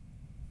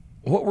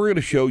what we're going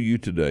to show you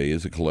today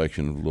is a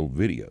collection of little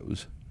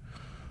videos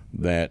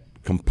that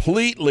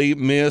completely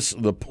miss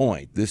the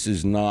point. This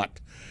is not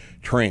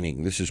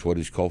training. This is what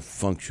is called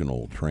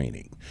functional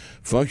training.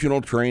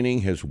 Functional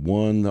training has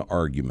won the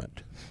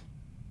argument.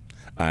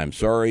 I'm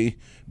sorry,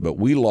 but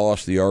we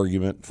lost the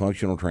argument.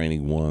 Functional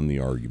training won the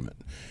argument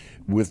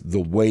with the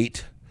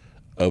weight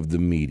of the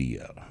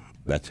media.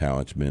 That's how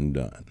it's been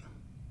done.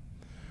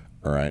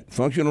 All right.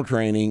 Functional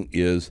training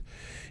is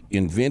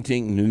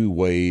inventing new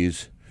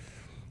ways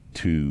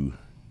to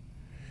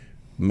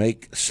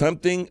make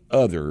something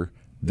other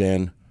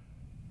than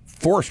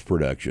force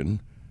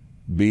production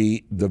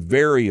be the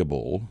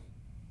variable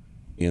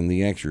in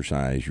the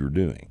exercise you're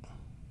doing.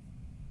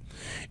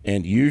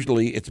 And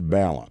usually it's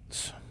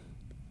balance.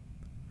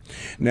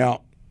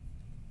 Now,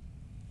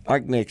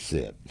 like Nick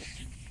said,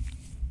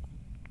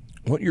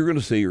 what you're going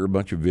to see are a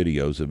bunch of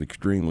videos of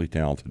extremely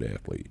talented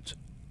athletes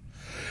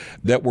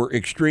that were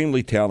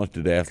extremely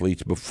talented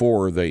athletes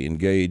before they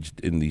engaged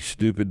in the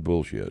stupid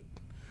bullshit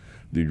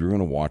that you're going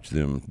to watch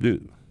them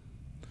do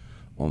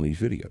on these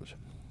videos.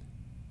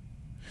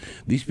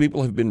 These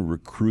people have been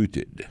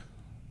recruited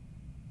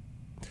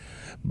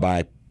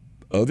by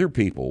other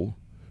people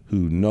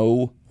who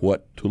know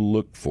what to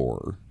look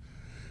for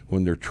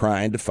when they're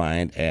trying to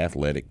find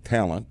athletic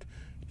talent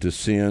to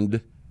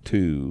send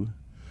to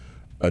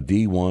a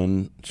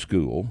D1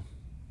 school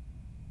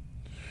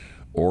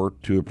or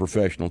to a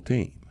professional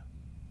team.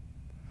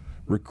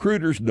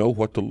 Recruiters know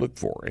what to look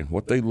for, and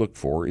what they look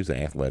for is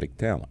athletic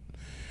talent.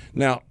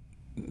 Now,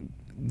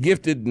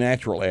 gifted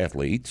natural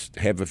athletes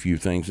have a few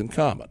things in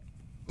common,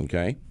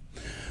 okay?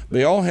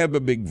 They all have a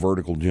big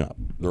vertical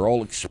jump. They're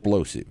all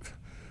explosive.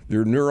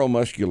 Their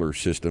neuromuscular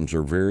systems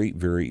are very,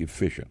 very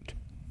efficient.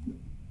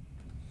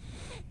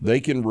 They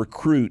can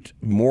recruit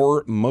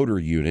more motor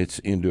units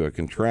into a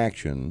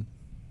contraction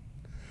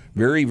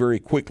very, very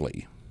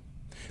quickly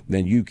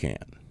than you can.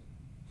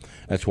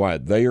 That's why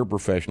they are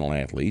professional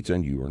athletes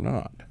and you are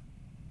not.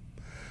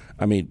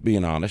 I mean,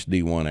 being honest,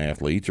 D1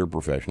 athletes are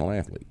professional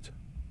athletes.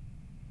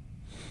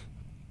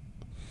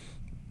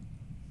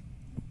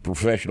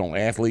 Professional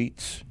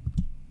athletes,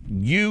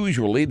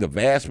 usually the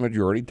vast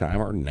majority of the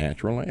time, are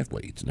natural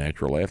athletes.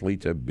 Natural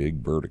athletes have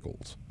big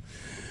verticals.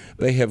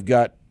 They have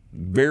got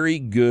very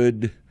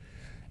good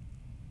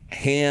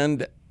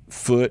hand,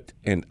 foot,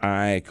 and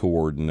eye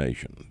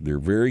coordination. They're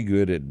very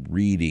good at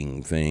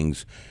reading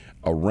things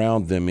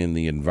around them in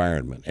the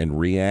environment and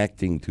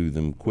reacting to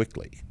them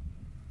quickly.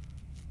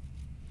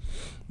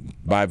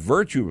 By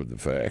virtue of the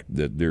fact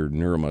that their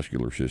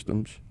neuromuscular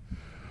systems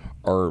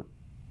are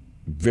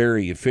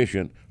very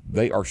efficient,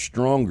 they are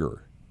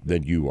stronger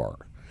than you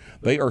are.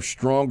 They are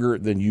stronger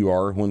than you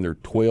are when they're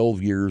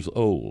 12 years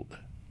old.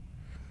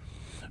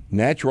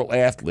 Natural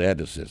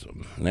athleticism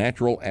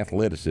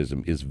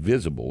is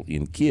visible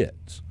in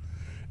kids.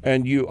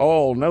 And you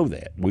all know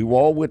that. We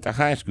all went to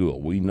high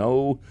school. We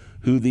know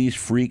who these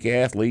freak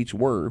athletes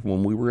were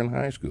when we were in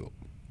high school.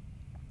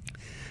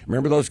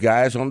 Remember those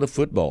guys on the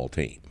football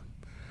team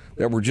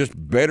that were just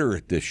better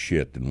at this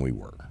shit than we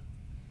were?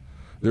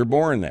 They're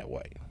born that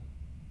way.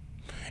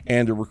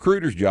 And the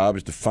recruiter's job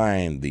is to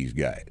find these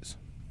guys.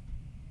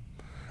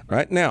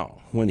 Right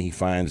now, when he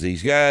finds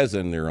these guys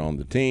and they're on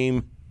the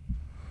team,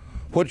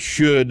 what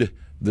should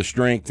the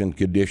strength and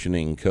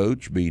conditioning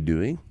coach be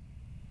doing?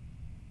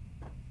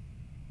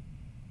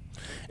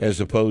 As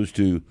opposed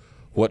to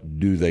what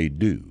do they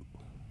do?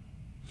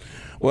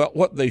 Well,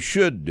 what they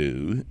should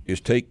do is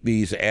take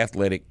these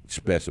athletic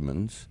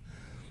specimens,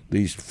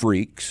 these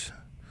freaks,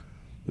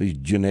 these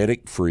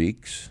genetic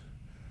freaks,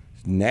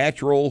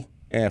 natural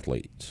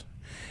athletes,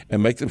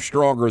 and make them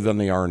stronger than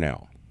they are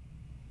now.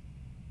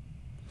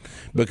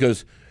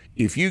 Because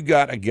if you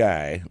got a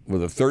guy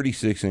with a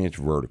 36-inch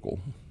vertical,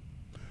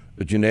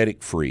 a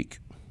genetic freak,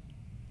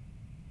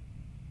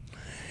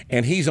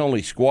 and he's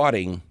only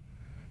squatting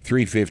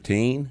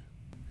 315,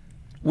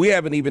 we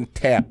haven't even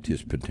tapped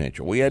his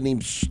potential. We hadn't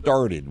even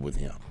started with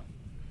him.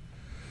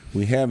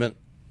 We haven't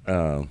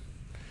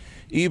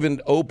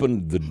even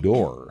opened the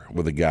door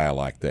with a guy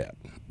like that.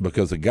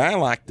 Because a guy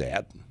like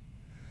that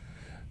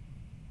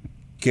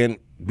can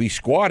be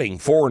squatting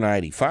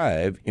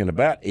 495 in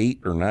about 8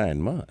 or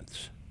 9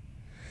 months.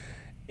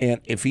 And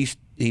if he's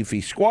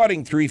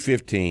squatting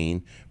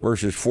 315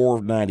 versus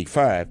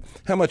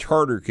 495, how much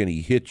harder can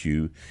he hit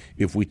you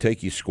if we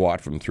take you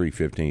squat from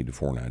 315 to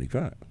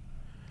 495?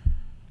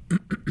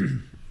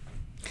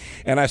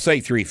 And I say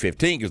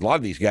 315 because a lot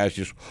of these guys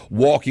just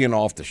walk in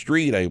off the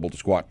street able to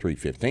squat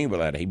 315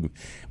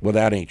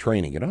 without any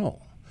training at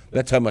all.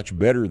 That's how much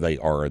better they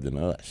are than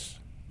us,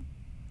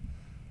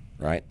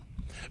 right?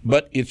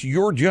 But it's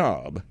your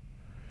job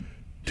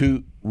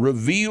to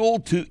reveal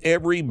to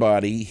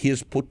everybody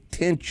his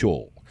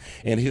potential.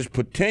 And his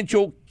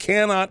potential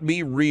cannot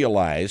be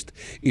realized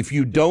if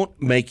you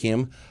don't make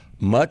him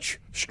much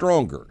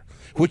stronger,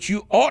 which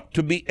you ought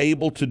to be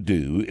able to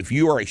do if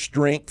you are a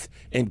strength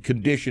and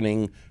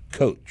conditioning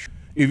coach.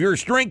 If you're a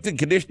strength and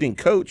conditioning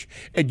coach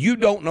and you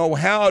don't know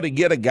how to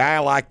get a guy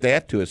like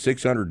that to a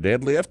 600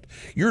 deadlift,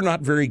 you're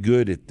not very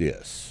good at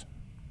this.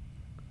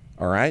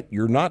 All right?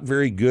 You're not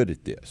very good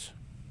at this.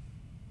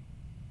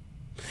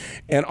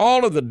 And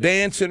all of the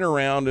dancing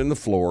around in the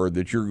floor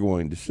that you're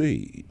going to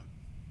see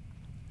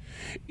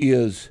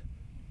is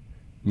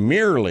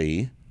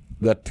merely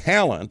the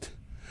talent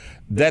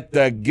that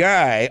the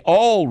guy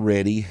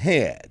already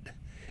had.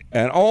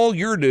 And all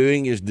you're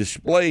doing is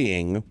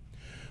displaying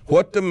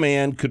what the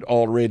man could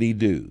already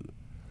do.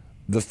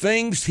 The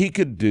things he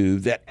could do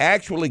that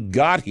actually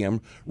got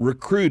him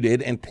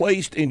recruited and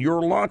placed in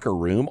your locker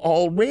room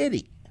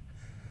already.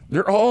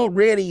 They're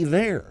already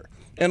there.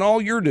 And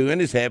all you're doing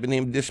is having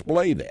him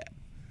display that.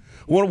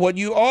 Well, what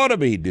you ought to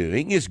be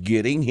doing is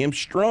getting him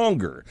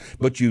stronger,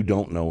 but you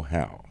don't know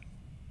how.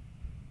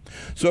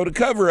 So to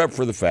cover up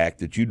for the fact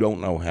that you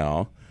don't know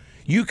how,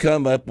 you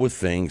come up with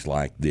things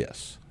like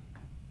this.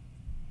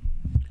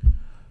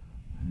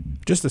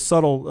 Just a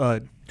subtle...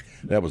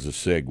 that was a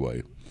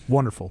segue.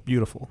 Wonderful,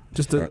 beautiful.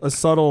 Just a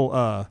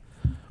subtle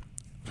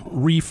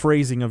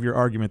rephrasing of your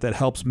argument that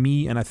helps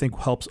me and I think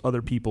helps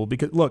other people.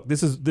 Because, look,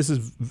 this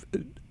is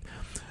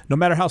no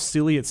matter how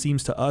silly it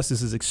seems to us,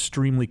 this is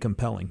extremely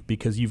compelling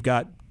because you've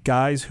got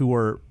guys who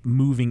are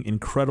moving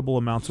incredible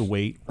amounts of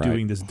weight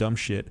doing this dumb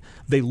shit.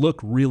 They look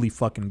really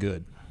fucking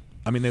good.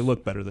 I mean, they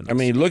look better than us. I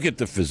mean, look at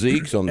the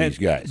physiques on these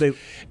guys.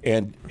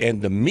 And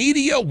the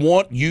media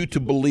want you to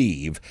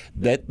believe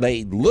that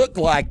they look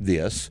like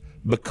this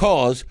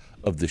because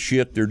of the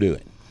shit they're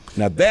doing.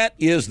 Now, that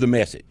is the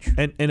message.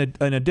 And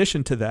in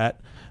addition to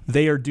that,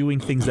 they are doing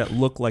things that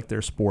look like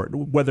their sport.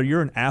 Whether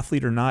you're an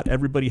athlete or not,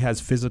 everybody has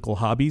physical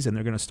hobbies, and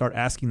they're going to start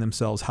asking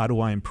themselves, how do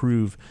I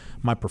improve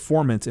my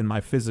performance in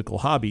my physical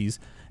hobbies?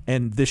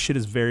 And this shit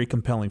is very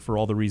compelling for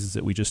all the reasons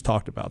that we just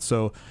talked about.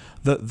 So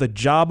the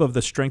job of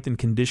the strength and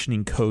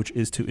conditioning coach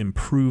is to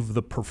improve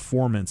the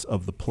performance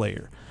of the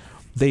player.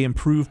 They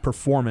improve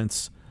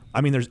performance. I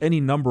mean, there's any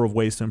number of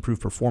ways to improve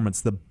performance.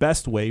 The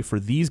best way for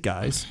these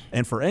guys,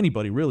 and for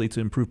anybody really,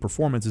 to improve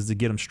performance is to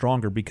get them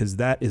stronger because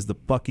that is the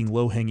fucking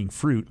low-hanging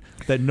fruit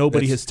that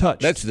nobody has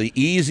touched. That's the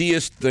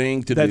easiest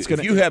thing to do.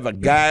 If you have a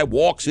guy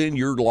walks in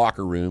your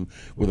locker room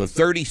with a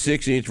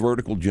 36-inch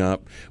vertical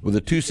jump, with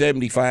a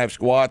 275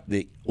 squat,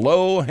 the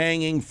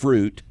low-hanging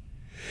fruit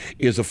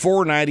is a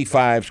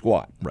 495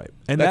 squat. Right.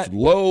 And that's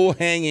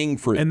low-hanging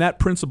fruit. And that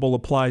principle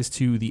applies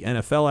to the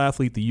NFL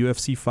athlete, the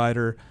UFC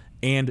fighter,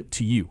 and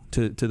to you,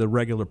 to the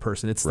regular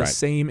person. It's the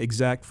same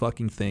exact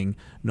fucking thing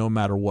no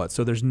matter what.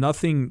 So there's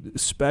nothing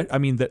I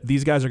mean,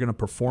 these guys are going to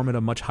perform at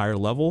a much higher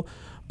level,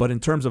 but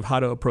in terms of how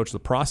to approach the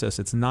process,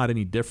 it's not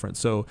any different.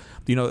 So,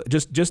 you know,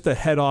 just to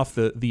head off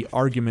the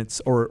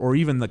arguments or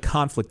even the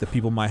conflict that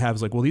people might have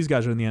is like, well, these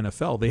guys are in the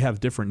NFL. They have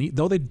different needs.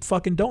 No, they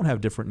fucking don't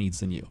have different needs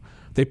than you.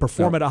 They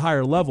perform at a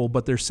higher level,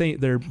 but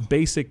their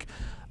basic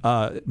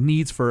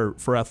needs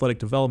for athletic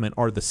development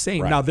are the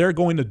same. Now, they're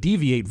going to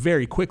deviate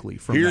very quickly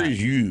from that. Here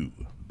is you.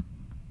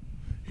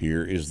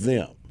 Here is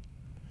them.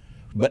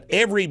 But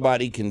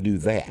everybody can do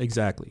that.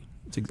 Exactly.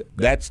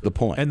 That's the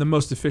point. And the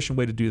most efficient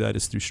way to do that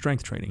is through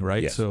strength training,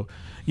 right? Yes. So,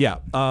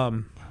 I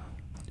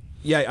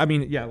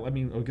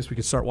guess we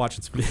could start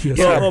watching some videos.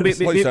 Well,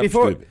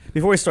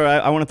 before we start,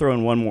 I want to throw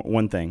in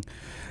one thing.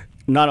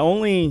 Not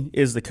only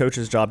is the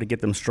coach's job to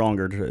get them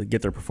stronger, to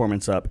get their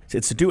performance up,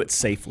 it's to do it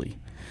safely.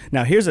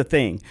 Now, here's the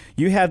thing.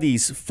 You have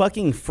these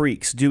fucking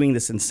freaks doing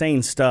this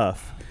insane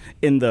stuff,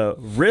 and the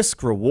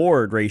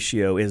risk-reward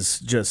ratio is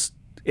just,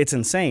 it's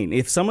insane.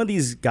 If some of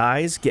these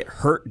guys get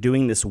hurt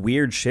doing this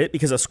weird shit,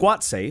 because a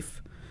squat's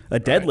safe, a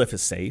deadlift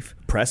is safe,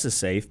 press is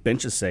safe,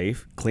 bench is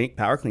safe,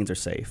 power cleans are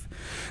safe.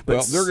 But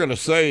well, they're going to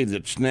say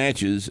that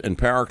snatches and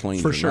power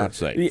cleans are not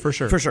safe. For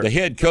sure. The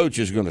head coach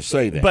is going to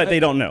say that. But they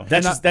don't know.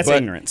 That's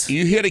ignorance.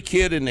 You hit a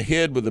kid in the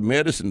head with a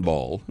medicine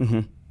ball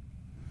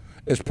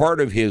as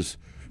part of his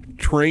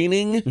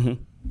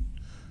training.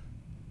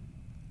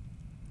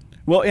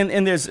 Well,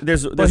 and there's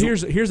but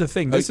here's the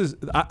thing. This is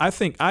I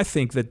think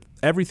that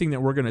everything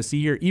that we're going to see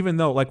here, even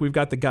though like we've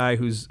got the guy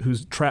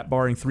who's trap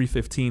barring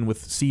 315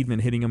 with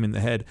Seedman hitting him in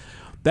the head,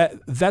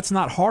 that's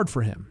not hard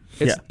for him.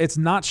 It's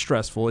not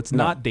stressful. It's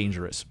not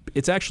dangerous.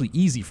 It's actually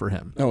easy for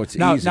him. No, it's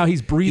easy. Now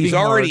he's breathing. He's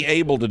already hard.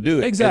 able to do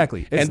it.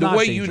 Exactly. And the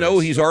way you know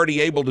he's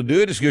already able to do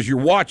it is because you're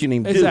watching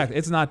him do it. Exactly.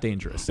 It's not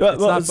dangerous. It's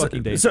not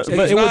fucking dangerous.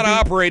 But he's not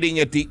operating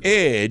at the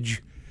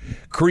edge,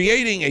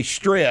 creating a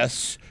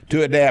stress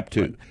to adapt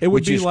to,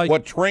 which is like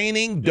what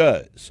training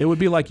does. It would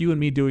be like you and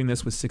me doing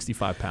this with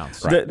 65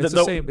 pounds. Right.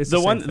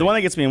 The one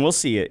that gets me, and we'll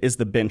see it, is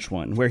the bench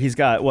one, where he's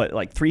got,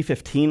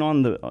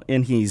 315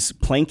 and he's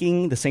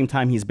planking the same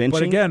time he's benching.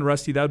 But again,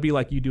 Rusty, that would be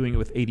like you doing it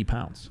with 80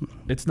 pounds.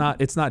 It's not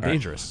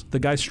dangerous. The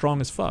guy's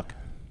strong as fuck.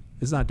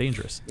 It's not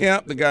dangerous.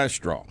 Yeah, the guy's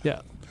strong.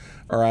 Yeah.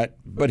 All right,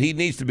 but he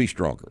needs to be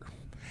stronger.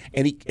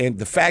 And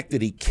the fact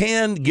that he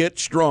can get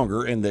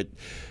stronger and that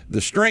the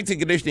strength and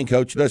conditioning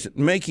coach doesn't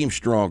make him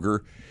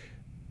stronger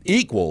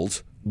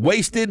equals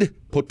wasted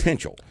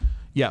potential.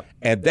 Yeah.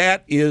 And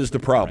that is the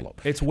problem.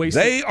 Right. It's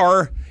wasted. They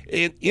are,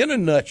 in a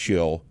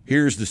nutshell,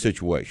 here's the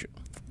situation.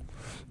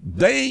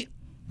 They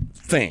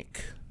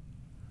think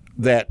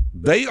that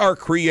they are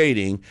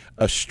creating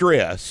a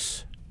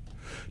stress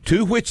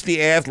to which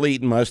the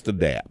athlete must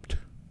adapt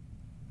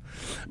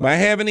by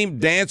having him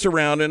dance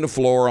around in the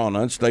floor on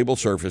unstable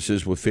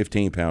surfaces with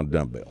 15-pound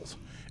dumbbells.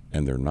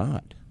 And they're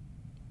not.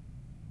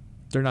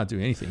 They're not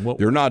doing anything.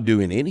 They're not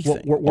doing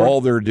anything.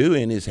 All they're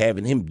doing is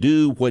having him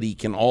do what he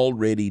can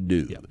already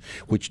do,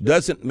 which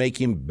doesn't make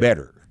him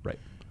better. Right.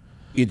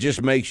 It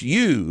just makes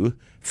you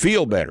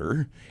feel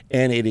better,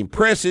 and it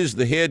impresses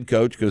the head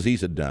coach because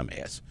he's a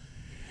dumbass.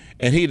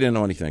 And he didn't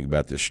know anything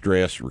about this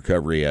stress,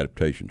 recovery,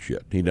 adaptation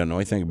shit. He doesn't know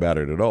anything about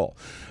it at all.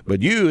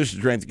 But you, as a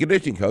strength and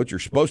conditioning coach, are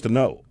supposed to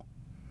know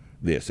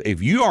this.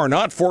 If you are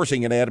not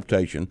forcing an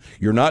adaptation,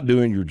 you're not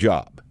doing your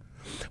job.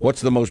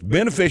 What's the most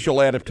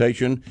beneficial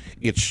adaptation?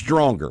 It's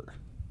stronger.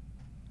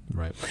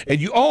 Right. And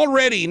you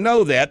already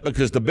know that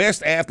because the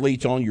best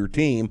athletes on your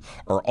team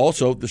are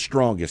also the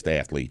strongest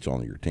athletes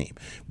on your team.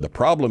 The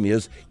problem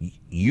is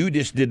you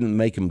just didn't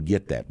make them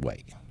get that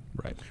way.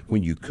 Right.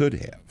 When you could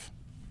have.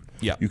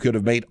 Yeah. You could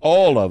have made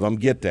all of them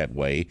get that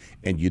way,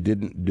 and you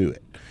didn't do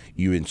it.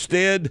 You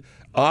instead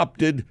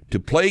opted to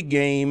play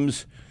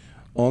games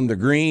on the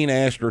green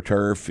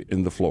AstroTurf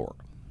in the floor.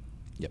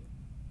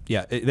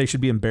 Yeah, they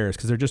should be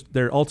embarrassed because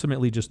they're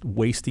ultimately just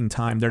wasting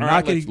time. They're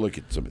let's look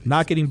at some of these.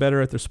 Not getting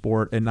better at their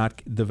sport and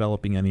not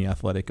developing any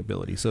athletic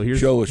ability. So here's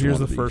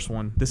the first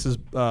one. This is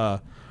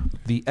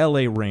the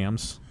LA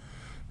Rams.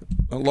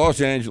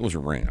 Los Angeles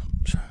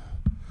Rams.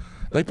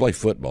 They play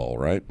football,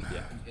 right?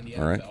 Yeah, in the NFL,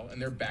 all right.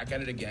 And they're back at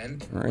it again.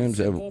 Rams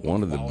have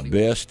one of the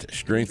best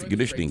strength and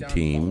conditioning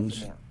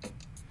teams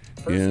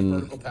in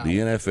the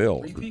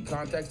NFL. Repeat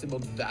contact to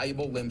build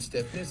valuable limb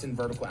stiffness and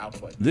vertical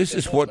output. This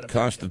is what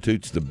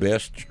constitutes the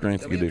best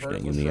strength and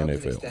conditioning in the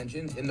NFL.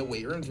 Extensions in the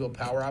weight room to build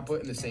power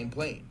output in the same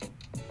plane.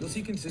 You'll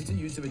see consistent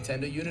use of a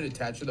tendo unit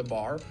attached to the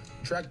bar,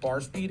 track bar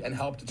speed, and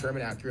help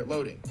determine accurate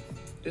loading.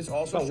 This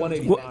also shows the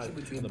connection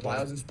between the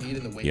plyos and speed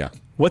in the weight. Yeah.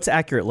 What's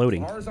accurate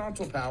loading?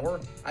 Horizontal power.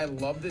 I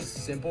love this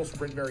simple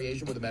sprint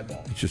variation with a med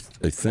ball. It's just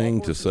a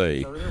thing to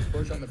say. Further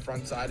push on the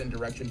front side and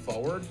direction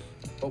forward,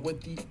 but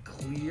with the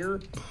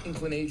clear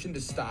inclination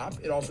to stop,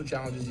 it also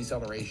challenges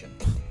deceleration.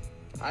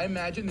 I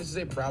imagine this is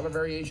a prowler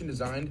variation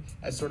designed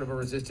as sort of a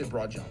resisted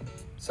broad jump.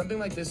 Something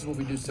like this is what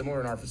we do similar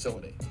in our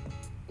facility.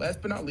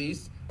 Last but not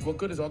least, what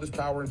good is all this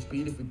power and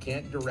speed if we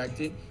can't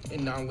direct it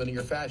in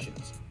non-linear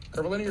fashions?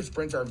 Curvilinear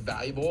sprints are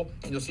valuable,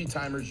 and you'll see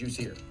timers used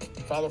here.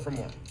 Follow for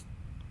more.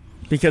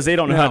 Because they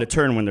don't know how to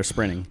turn when they're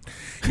sprinting.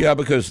 Yeah,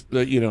 because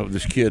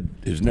this kid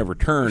has never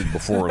turned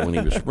before when he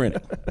was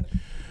sprinting.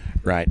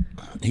 Right?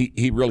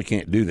 He really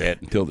can't do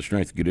that until the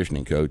strength and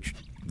conditioning coach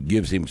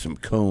gives him some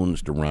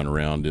cones to run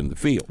around in the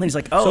field. And he's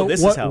like,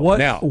 is how.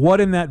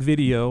 What in that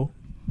video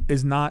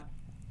is not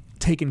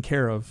taken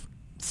care of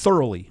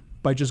thoroughly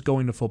by just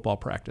going to football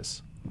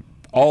practice?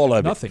 All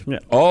of Nothing. it. Yeah.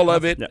 All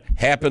of it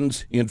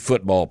happens in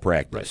football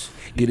practice.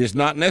 Right. It is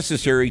not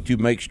necessary to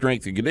make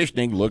strength and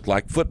conditioning look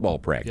like football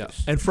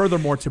practice. Yeah. And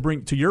furthermore, to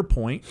bring to your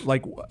point,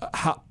 like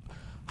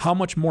how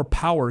much more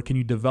power can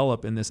you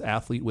develop in this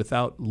athlete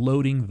without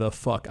loading the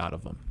fuck out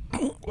of them?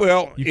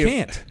 Well, you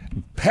can't.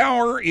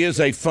 Power is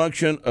a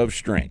function of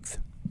strength.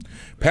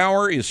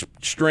 Power is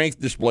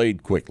strength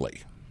displayed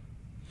quickly.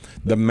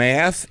 The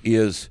math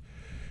is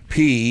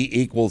P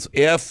equals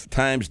F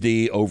times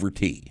D over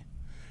T.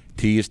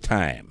 T is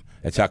time.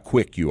 That's how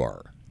quick you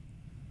are.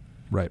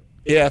 Right.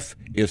 F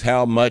is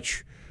how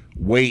much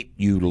weight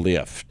you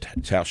lift.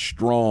 It's how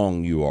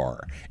strong you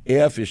are.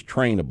 F is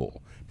trainable.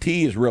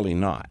 T is really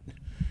not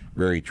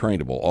very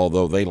trainable,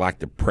 although they like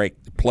to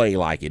play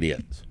like it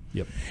is.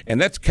 Yep.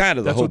 And that's kind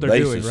of the whole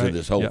basis doing, right? of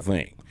this whole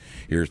thing.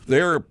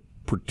 They're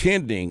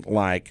pretending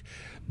like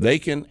they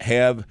can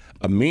have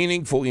a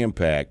meaningful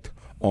impact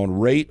on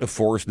rate of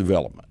force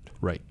development.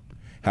 Right.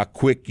 How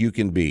quick you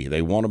can be.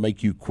 They want to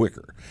make you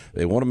quicker.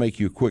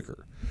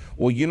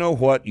 Well, you know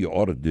what you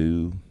ought to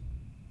do?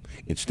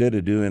 Instead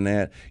of doing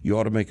that, you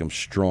ought to make them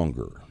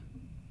stronger.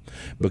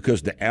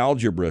 Because the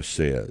algebra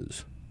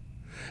says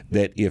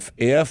that if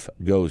F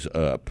goes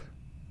up,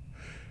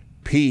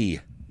 P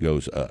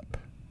goes up.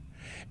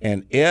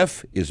 And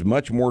F is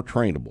much more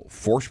trainable.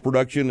 Force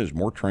production is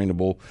more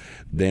trainable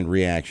than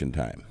reaction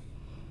time.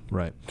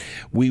 Right.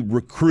 We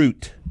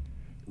recruit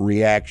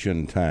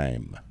reaction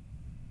time.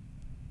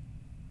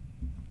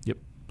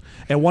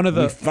 And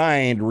we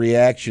find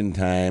reaction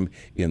time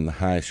in the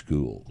high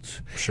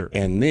schools. Sure.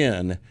 And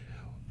then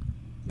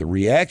the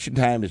reaction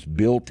time is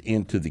built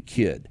into the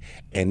kid.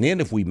 And then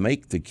if we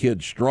make the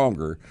kid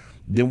stronger,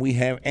 then we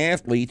have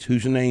athletes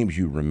whose names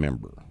you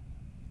remember.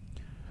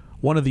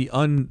 One of the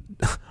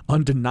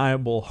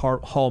undeniable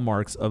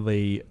hallmarks of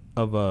a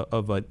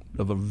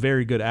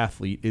very good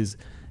athlete is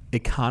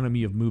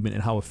economy of movement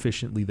and how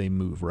efficiently they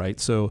move, right?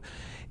 So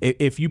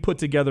if you put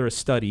together a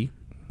study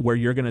where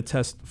you're going to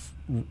test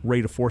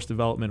rate of force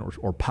development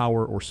or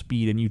power or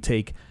speed, and you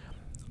take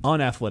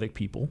unathletic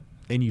people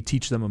and you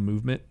teach them a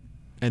movement,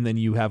 and then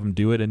you have them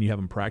do it and you have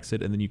them practice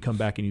it, and then you come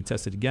back and you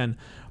test it again,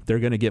 they're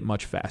going to get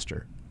much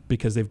faster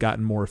because they've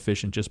gotten more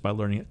efficient just by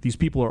learning it. These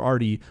people are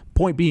already,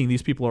 point being,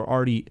 these people are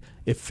already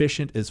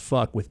efficient as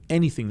fuck with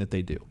anything that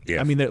they do.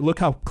 Yes. I mean, look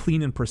how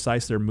clean and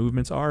precise their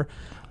movements are.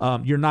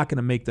 You're not going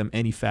to make them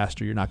any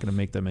faster. You're not going to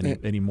make them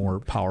any more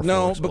powerful.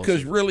 No,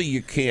 because really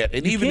you can't.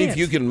 And even if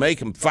you can make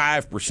them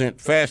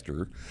 5%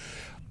 faster,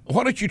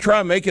 why don't you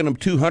try making them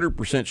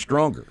 200%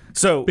 stronger?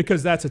 So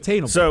because that's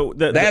attainable. So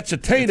that's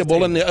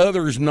attainable, and the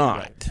other's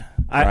not.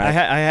 Right.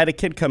 I had a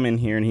kid come in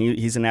here, and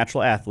he's a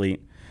natural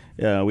athlete.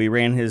 We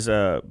ran his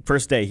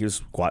first day. He was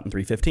squatting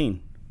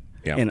 315.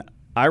 Yeah. And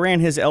I ran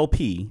his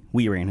LP.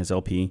 We ran his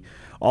LP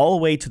all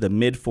the way to the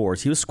mid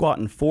fours. He was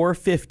squatting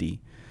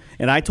 450.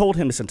 And I told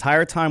him this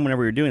entire time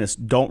whenever we were doing this,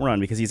 don't run,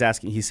 because he's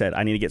asking. He said,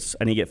 "I need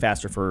to get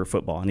faster for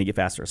football. I need to get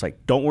faster." It's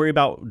like, don't worry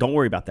about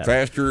that.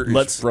 Faster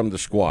is from the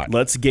squat.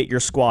 Let's get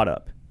your squat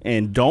up,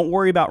 and don't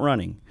worry about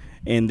running.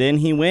 And then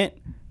he went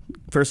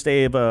first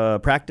day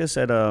of practice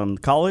at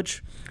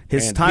college.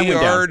 His time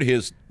went down.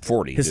 His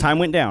 40. His time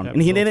went down, and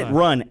he didn't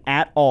run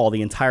at all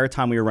the entire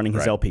time we were running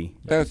his LP.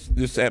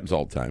 This happens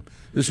all the time.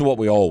 This is what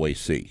we always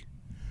see.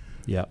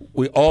 Yeah,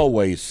 we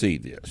always see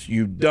this.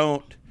 You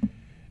don't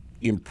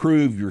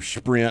improve your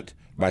sprint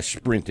by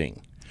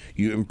sprinting.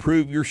 You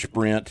improve your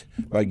sprint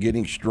by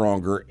getting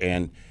stronger,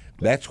 and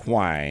that's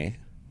why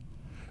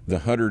the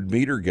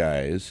 100-meter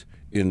guys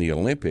in the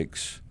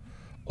Olympics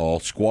all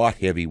squat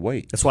heavy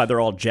weights. That's why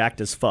they're all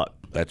jacked as fuck.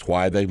 That's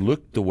why they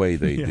look the way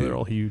they do. They're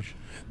all huge.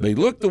 They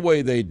look the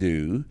way they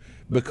do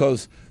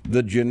because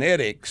the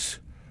genetics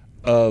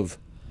of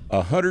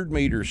a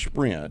 100-meter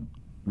sprint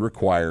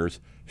requires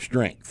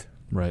strength.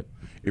 Right.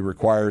 It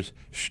requires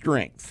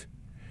strength,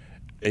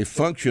 a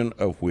function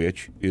of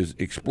which is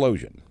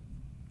explosion.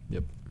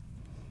 Yep.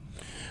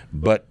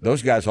 But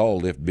those guys all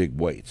lift big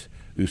weights.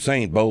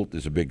 Usain Bolt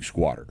is a big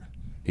squatter.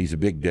 He's a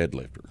big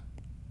deadlifter.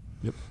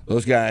 Yep.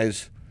 Those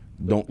guys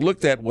don't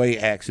look that way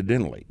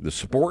accidentally. The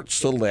sport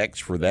selects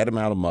for that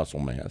amount of muscle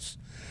mass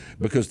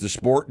because the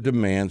sport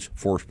demands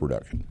force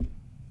production.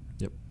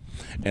 Yep.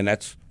 And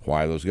that's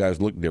why those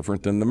guys look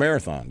different than the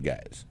marathon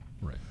guys.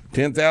 Right.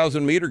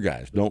 10,000-meter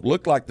guys don't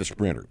look like the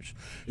sprinters.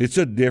 It's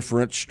a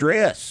different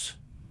stress.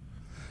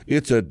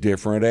 It's a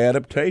different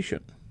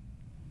adaptation.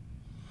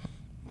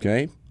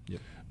 Okay?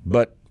 Yep.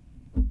 But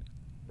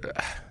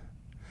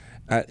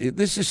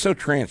this is so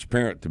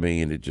transparent to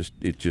me, and it's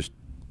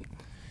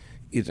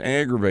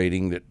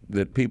aggravating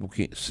that people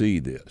can't see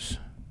this.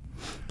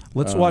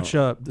 Let's watch.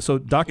 So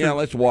Dr. Yeah,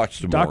 let's watch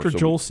some Dr. more.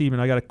 Joel Seedman.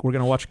 We're going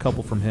to watch a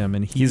couple from him,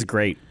 and he's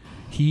great.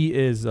 He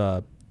is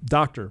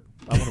doctor.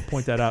 I want to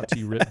point that out to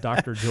you,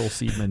 Dr. Joel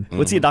Seedman.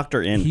 What's he a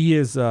doctor in? He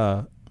is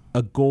a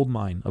gold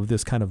mine of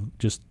this kind of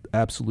just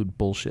absolute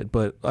bullshit.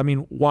 But I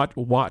mean,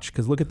 watch,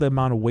 because look at the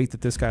amount of weight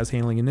that this guy's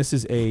handling. And this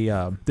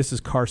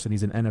is Carson.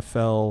 He's an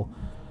NFL.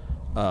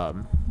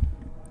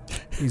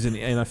 He's in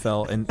the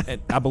NFL,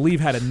 and I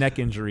believe had a neck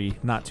injury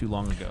not too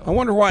long ago. I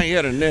wonder why he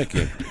had a neck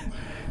injury.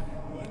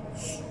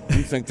 Do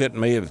you think that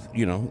may have,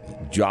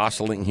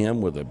 jostling him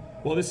with a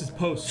this is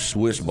post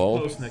Swiss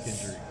ball? Post neck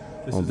injury.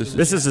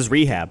 This is his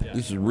rehab. Yeah.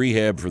 This is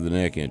rehab for the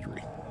neck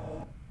injury.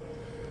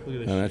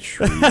 Look at this. That's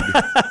shrewd.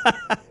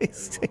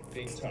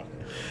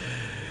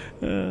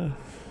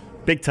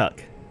 Big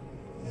tuck.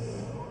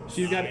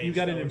 So you've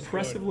got an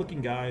impressive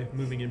looking guy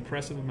moving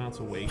impressive amounts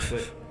of weight,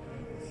 but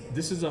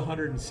this is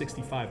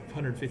 155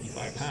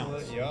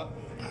 pounds. Yeah.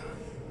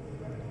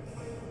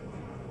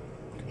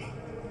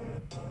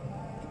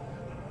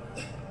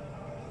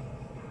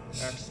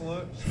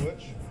 Excellent.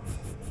 Switch.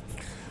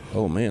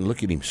 Oh, man,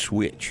 look at him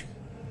switch.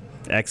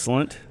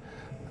 Excellent.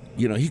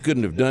 He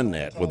couldn't have done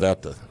that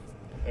without the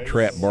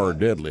trap bar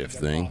deadlift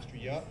thing.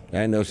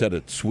 Guy knows how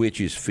to switch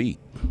his feet.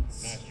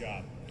 Nice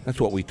job.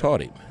 That's what we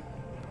taught him.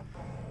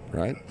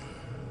 Right?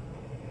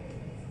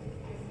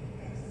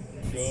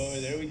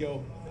 Good. There we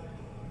go.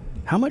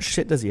 How much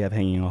shit does he have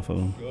hanging off of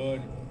him?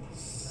 Good.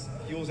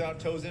 Heels out,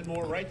 toes in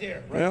more. Right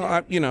there.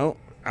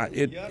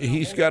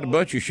 He's got a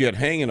bunch of shit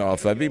hanging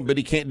off of him, but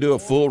he can't do a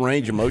full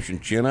range of motion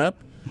chin up.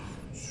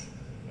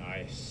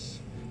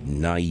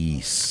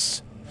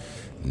 Nice.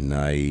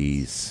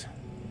 Nice.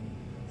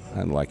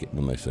 I like it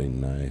when they say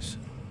nice.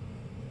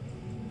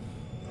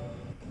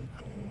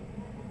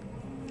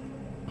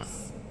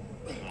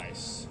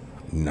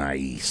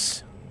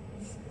 Nice.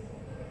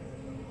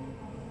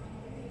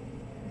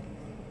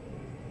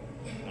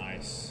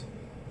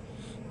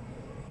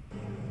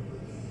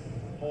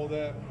 Hold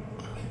that.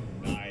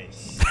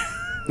 Nice.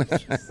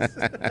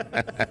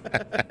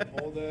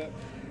 Hold that.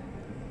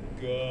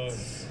 Good.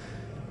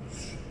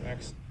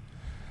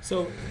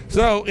 Excellent.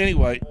 So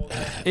anyway,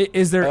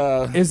 is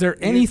there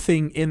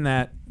anything in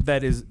that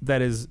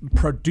is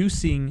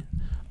producing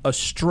a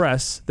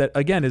stress that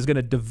again is going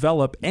to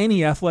develop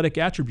any athletic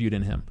attribute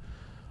in him?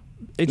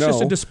 It's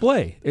just a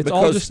display. It's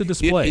all just a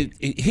display.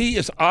 He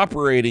is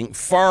operating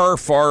far,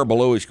 far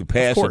below his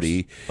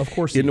capacity of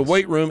course in the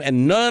weight room,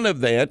 and none of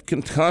that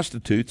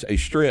constitutes a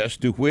stress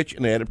to which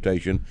an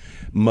adaptation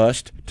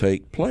must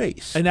take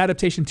place. An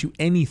adaptation to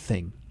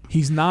anything.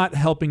 He's not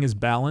helping his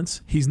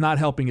balance. He's not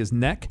helping his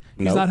neck.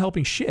 He's not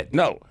helping shit.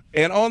 No.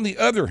 And on the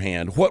other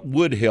hand, what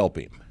would help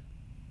him?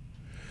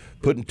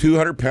 putting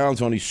 200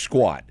 pounds on his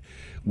squat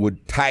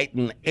would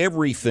tighten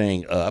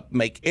everything up,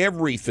 make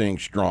everything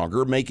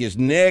stronger, make his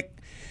neck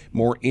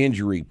more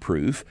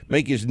injury-proof,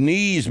 make his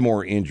knees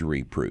more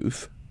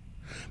injury-proof,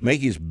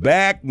 make his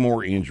back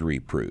more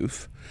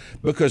injury-proof,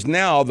 because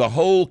now the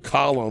whole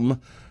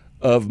column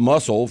of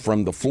muscle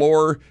from the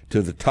floor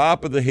to the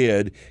top of the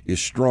head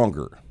is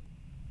stronger.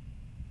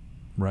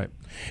 Right.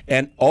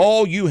 And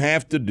all you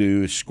have to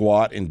do is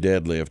squat and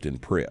deadlift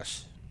and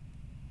press.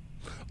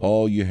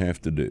 All you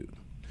have to do.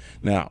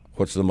 Now,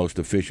 what's the most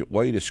efficient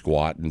way to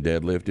squat and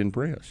deadlift and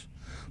press?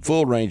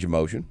 Full range of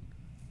motion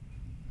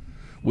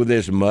with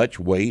as much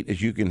weight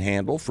as you can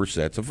handle for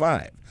sets of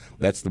 5.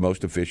 That's the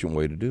most efficient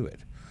way to do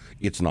it.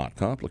 It's not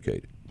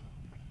complicated.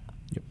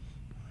 Yep.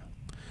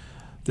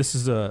 This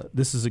is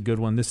a good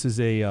one. This is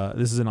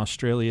an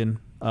Australian.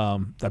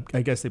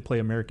 I guess they play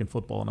American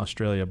football in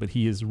Australia, but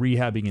he is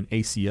rehabbing an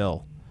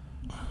ACL.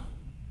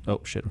 Oh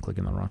shit! I'm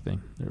clicking the wrong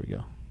thing. There we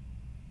go.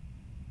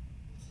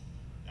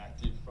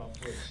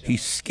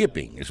 He's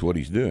skipping is what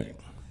he's doing.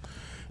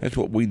 That's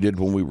what we did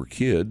when we were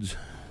kids.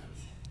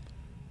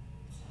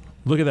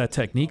 Look at that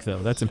technique, though.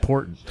 That's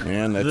important.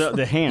 And that's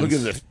The hands.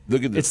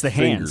 Look at the It's the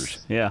fingers.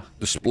 hands. Yeah.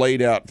 The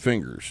splayed out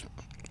fingers.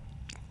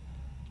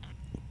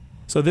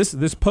 So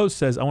this post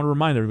says, I want to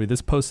remind everybody,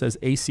 this post says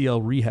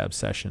ACL rehab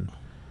session.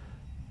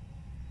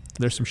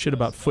 There's some shit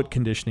about foot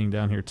conditioning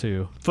down here,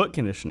 too. Foot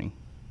conditioning.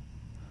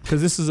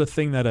 Because this is a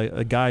thing that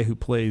a guy who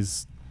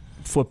plays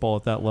football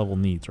at that level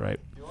needs, right?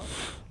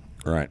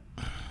 Right.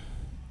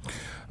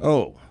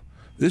 Oh,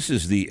 this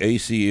is the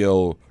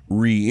ACL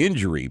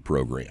re-injury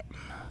program.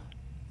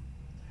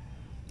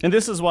 And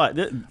this is why,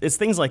 it's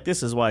things like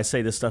this is why I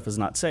say this stuff is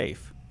not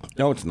safe.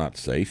 No, it's not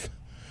safe.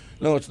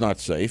 No, it's not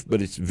safe,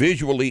 but it's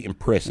visually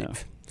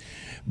impressive.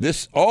 Yeah.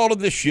 All of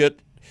this shit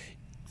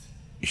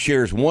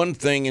shares one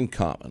thing in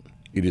common.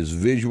 It is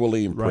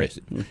visually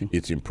impressive. Right. Mm-hmm.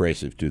 It's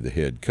impressive to the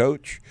head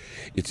coach.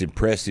 It's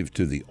impressive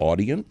to the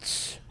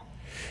audience.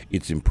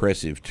 It's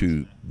impressive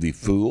to the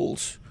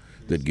fools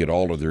that get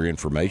all of their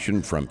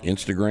information from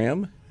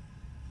Instagram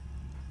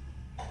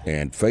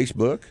and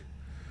Facebook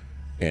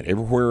and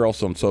everywhere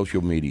else on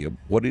social media.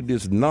 What it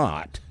is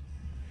not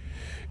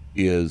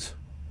is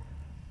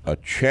a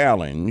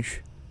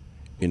challenge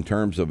in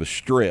terms of a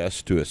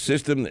stress to a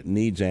system that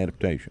needs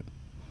adaptation.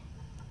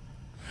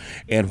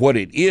 And what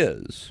it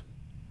is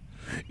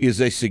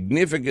a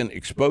significant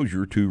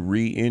exposure to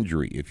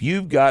re-injury. If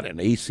you've got an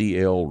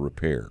ACL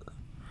repair,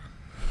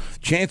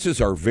 chances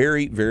are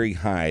very, very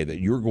high that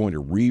you're going to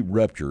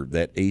re-rupture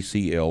that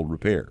ACL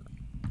repair.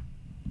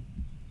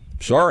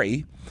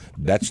 Sorry,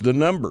 that's the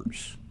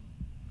numbers.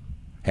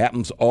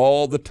 Happens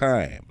all the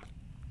time.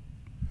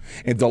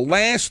 And the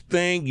last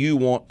thing you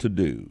want to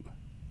do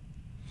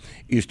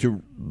is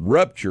to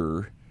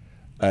rupture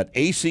an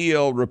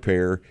ACL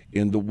repair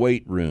in the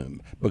weight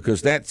room,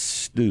 because that's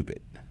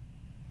stupid.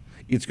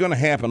 It's going to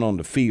happen on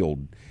the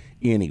field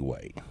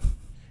anyway.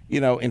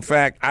 In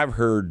fact, I've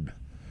heard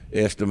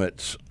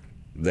estimates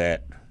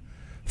that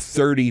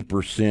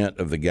 30%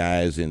 of the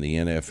guys in the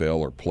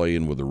NFL are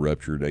playing with a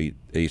ruptured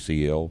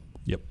ACL.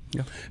 Yep.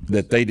 Yeah.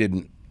 That they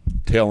didn't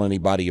tell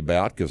anybody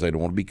about because they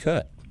don't want to be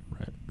cut.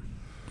 Right.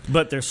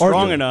 But they're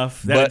strong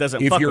enough that it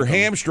doesn't fuck if your with them.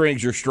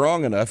 hamstrings are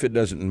strong enough, it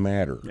doesn't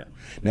matter. Yeah.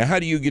 Now, how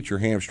do you get your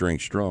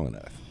hamstrings strong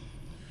enough?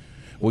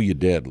 Well, you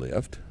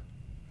deadlift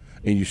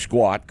and you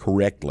squat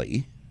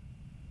correctly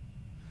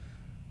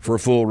for a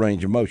full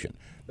range of motion.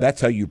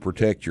 That's how you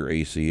protect your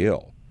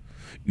ACL.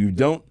 You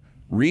don't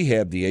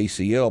rehab the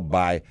ACL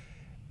by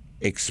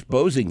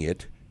exposing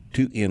it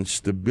to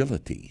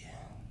instability.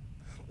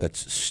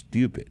 That's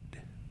stupid.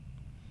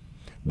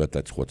 But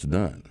that's what's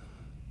done.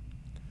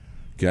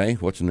 Okay,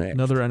 what's next?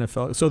 Another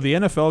NFL. So the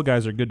NFL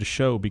guys are good to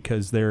show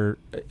because they're,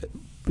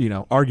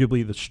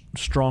 arguably the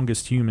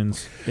strongest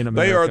humans in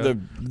America. They are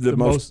the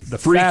most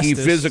freaky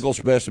fastest, physical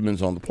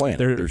specimens on the planet.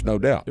 There's no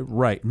doubt.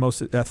 Right.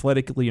 Most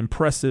athletically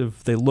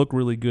impressive. They look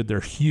really good. They're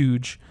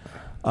huge.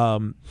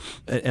 And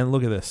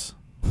look at this.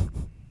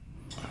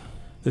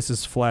 This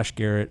is Flash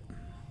Garrett.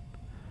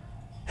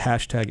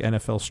 Hashtag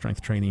NFL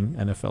strength training,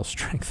 NFL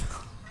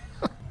strength.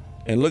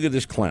 And look at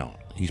this clown.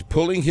 He's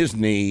pulling his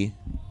knee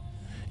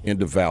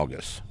into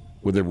valgus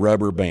with a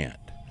rubber band.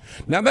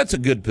 Now, that's a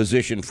good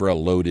position for a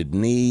loaded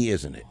knee,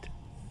 isn't it?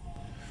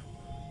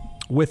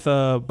 With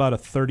about a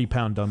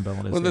 30-pound dumbbell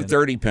in his hand. With a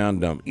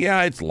 30-pound dumbbell.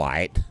 Yeah, it's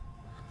light.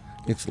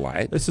 It's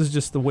light. This is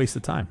just a waste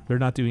of time. They're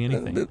not doing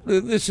anything.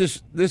 This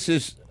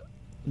is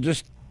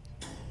just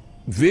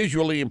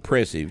visually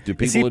impressive to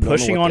people Is he who don't know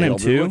pushing what on the him hell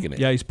they're too? looking at.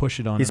 Yeah, he's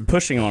pushing on He's him.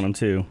 pushing on him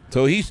too.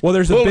 So he's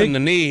there's a pulling big, the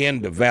knee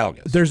into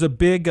valgus. There's a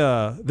big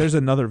there's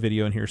another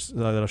video in here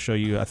that I'll show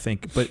you, I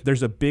think, but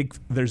there's a big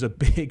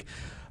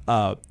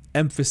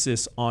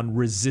emphasis on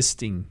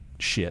resisting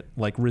shit,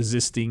 like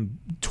resisting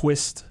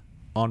twist,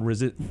 on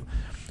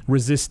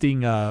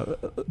resisting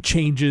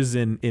changes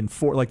in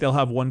for, like they'll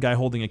have one guy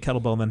holding a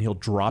kettlebell and then he'll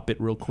drop it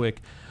real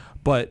quick,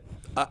 but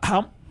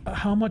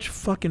how much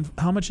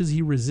is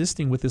he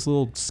resisting with this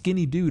little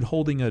skinny dude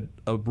holding a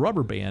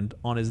rubber band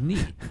on his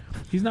knee?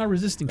 He's not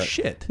resisting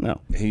shit. No.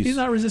 He's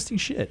not resisting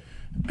shit.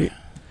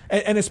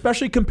 And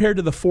especially compared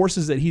to the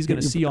forces that he's going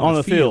to see on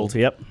the field.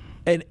 Yep.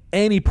 In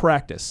any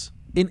practice,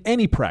 right?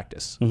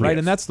 Yes.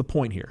 And that's the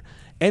point here.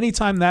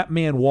 Anytime that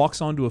man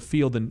walks onto a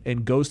field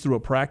and goes through a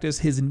practice,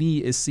 his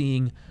knee is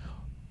seeing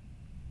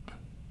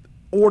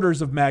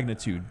orders of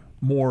magnitude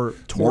more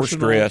torsional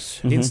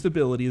stress,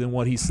 instability than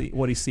what he's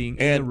seeing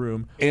in the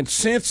room. And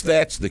since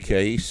that's the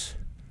case,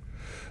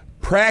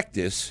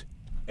 practice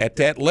at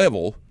that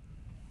level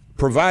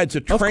provides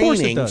a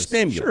training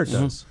stimulus. Sure it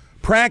does.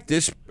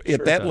 Practice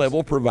at that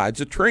level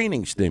provides a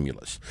training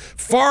stimulus,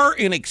 far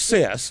in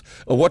excess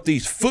of what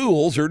these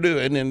fools are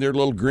doing in their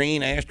little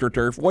green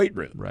AstroTurf weight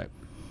room. Right.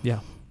 Yeah.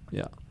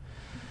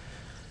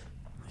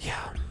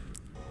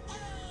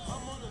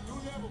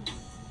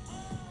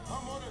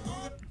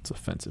 It's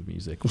offensive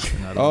music.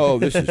 Oh,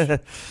 this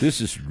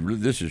is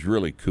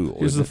really cool.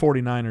 This is the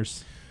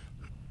 49ers.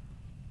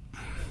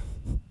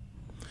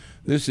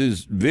 This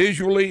is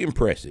visually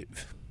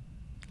impressive.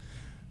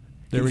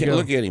 There we go.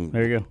 Look at him.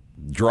 There you go.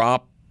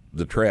 Drop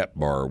the trap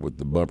bar with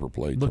the bumper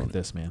plates. Look on at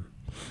this, man.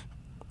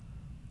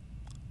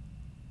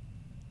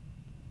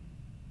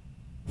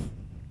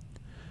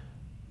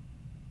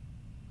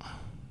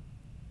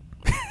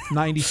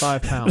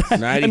 $95 pounds.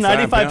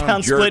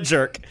 95-pound split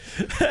jerk.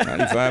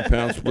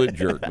 95-pound split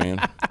jerk,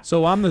 man.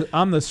 So I'm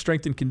the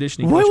strength and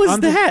conditioning What coach. was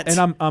that?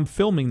 And I'm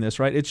filming this,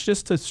 right? It's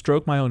just to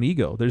stroke my own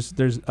ego.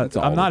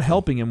 I'm not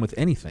helping him with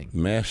anything.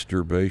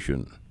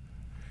 Masturbation.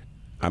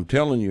 I'm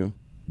telling you,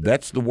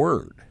 that's the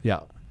word. Yeah.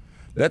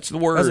 That's the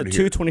word. That was a here.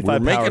 225 We're power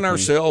making clean.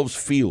 ourselves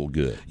feel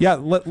good. Yeah.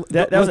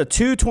 That was a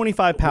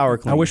 225 power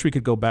clean. I wish we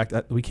could go back.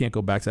 We can't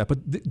go back to that.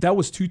 But that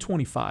was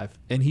 225,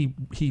 and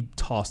he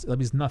tossed. That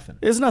means nothing.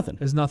 It's nothing.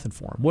 There's nothing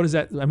for him. What does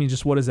that? I mean,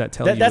 just what does that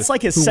tell you? That's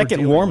like his who we're second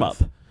dealing warm up.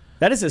 with?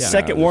 That is his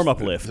second warm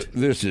up lift.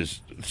 This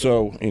is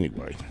so.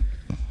 Anyway,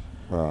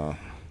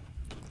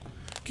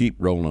 keep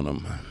rolling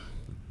them.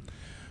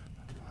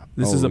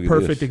 This is a look at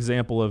perfect this.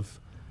 example of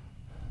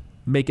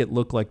make it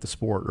look like the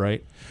sport,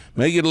 right?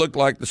 Make it look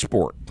like the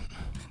sport.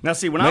 Now,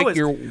 see, when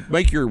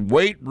Make your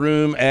weight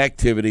room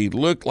activity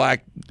look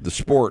like the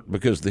sport,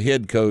 because the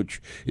head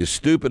coach is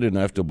stupid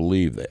enough to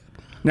believe that.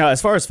 Now, as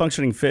far as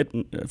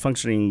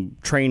functioning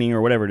training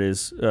or whatever it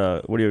is,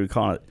 what do you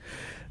call it?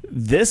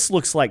 This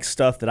looks like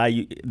stuff that I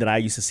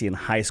used to see in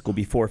high school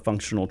before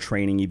functional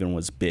training even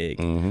was big.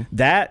 Mm-hmm.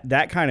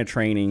 That kind of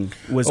training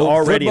was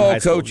already in football high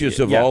school. coaches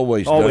have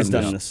always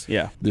done this.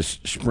 Yeah, this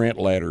sprint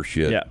ladder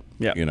shit.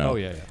 Yeah. You know. Oh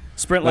yeah.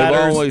 Sprint They've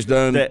ladders. always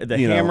done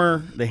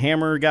the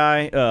hammer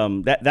guy.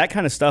 That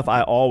kind of stuff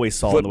I always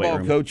saw in the weight Football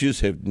room. coaches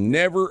have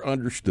never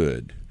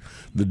understood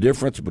the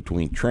difference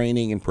between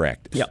training and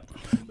practice. Yep.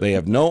 They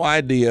have no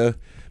idea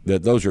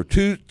that those are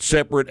two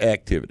separate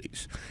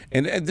activities.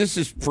 And this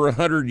is for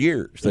 100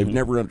 years. They've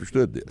never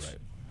understood this.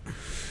 Right.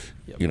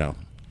 Yep. You know,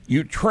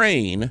 you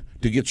train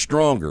to get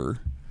stronger,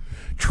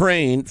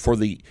 train for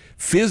the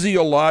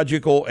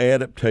physiological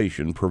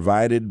adaptation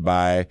provided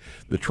by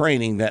the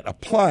training that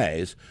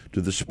applies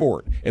to the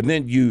sport. And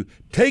then you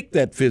take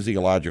that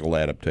physiological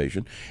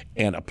adaptation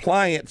and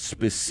apply it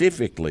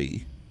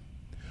specifically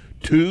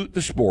to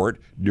the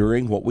sport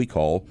during what we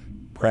call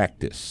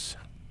practice.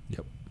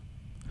 Yep.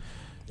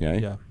 Okay?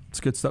 Yeah. It's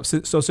good stuff.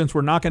 So since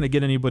we're not going to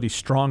get anybody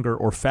stronger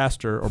or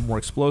faster or more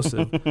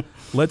explosive,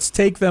 let's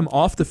take them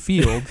off the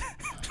field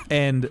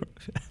and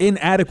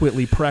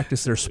inadequately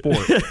practice their sport.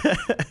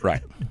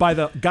 Right. By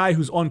the guy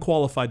who's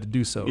unqualified to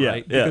do so,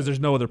 right? Because there's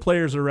no other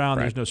players around,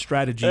 there's no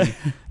strategy,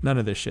 none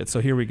of this shit.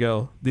 So here we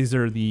go. These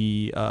are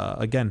the,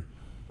 again,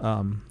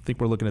 I think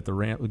we're looking at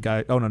the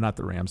guy. Oh, no, not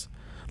the Rams.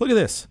 Look at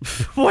this.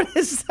 What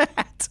is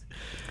that?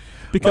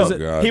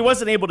 Because he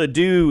wasn't able to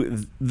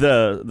do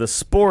the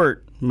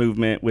sport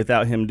movement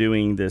without him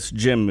doing this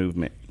gym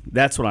movement.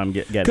 That's what I'm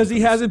getting. Because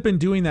he hasn't been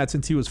doing that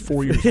since he was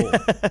 4 years old.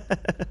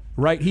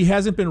 Right? He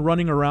hasn't been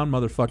running around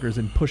motherfuckers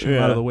and pushing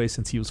them out of the way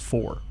since he was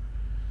 4.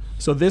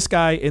 So this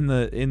guy in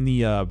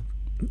the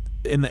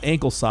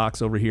ankle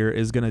socks over here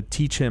is going to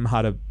teach him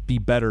how to be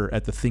better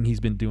at the thing he's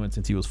been doing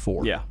since he was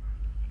 4. Yeah.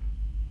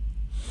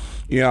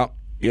 Yeah.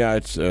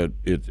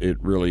 It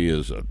really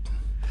is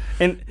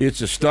and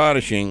it's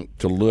astonishing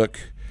to look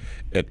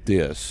at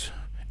this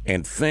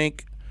and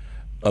think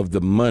of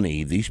the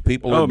money these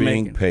people are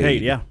being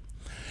paid. Yeah.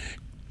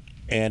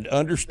 And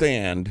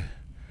understand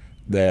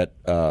that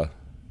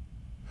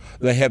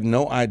they have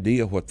no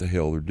idea what the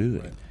hell they're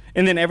doing. Right.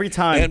 And then every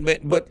time,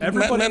 but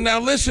everybody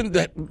now listen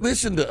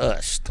to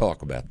us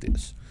talk about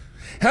this.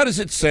 How does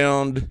it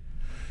sound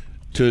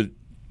to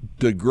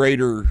the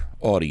greater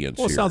audience?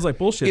 Well, it here? sounds like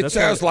bullshit. It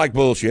sounds like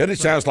bullshit. It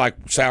sounds like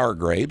sour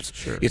grapes.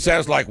 Sure. It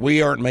sounds like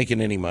we aren't making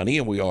any money,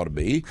 and we ought to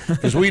be,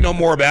 because we know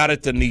more about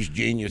it than these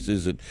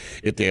geniuses at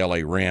the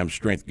LA Rams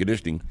strength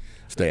conditioning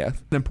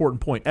staff. An important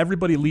point.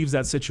 Everybody leaves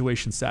that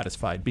situation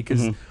satisfied,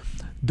 because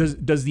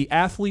does the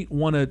athlete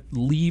want to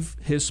leave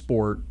his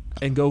sport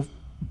and go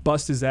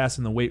bust his ass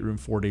in the weight room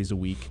 4 days a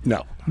week?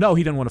 No,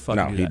 he didn't want to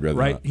fucking do that. he'd rather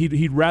right? not.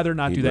 He'd rather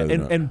not do that.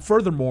 And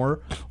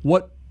furthermore,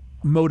 what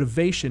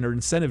motivation or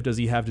incentive does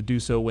he have to do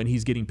so when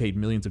he's getting paid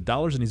millions of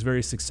dollars and he's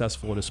very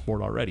successful at his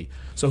sport already?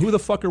 So who the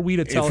fuck are we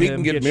to tell him? If he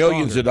can get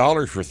millions of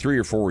dollars for 3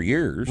 or 4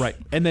 years, right?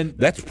 And then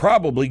that's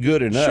probably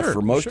good enough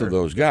for most of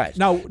those guys.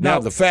 Now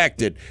the fact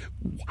that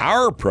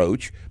our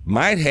approach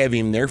might have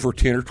him there for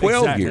 10 or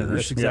 12 years.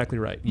 That's exactly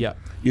right. Yeah,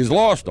 is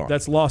lost on.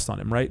 That's lost on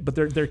him, right? But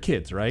they're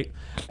kids, right?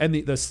 And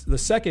the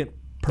second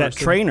person, that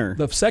trainer,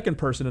 the second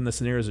person in the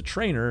scenario is a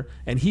trainer,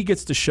 and he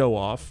gets to show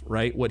off,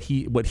 right, what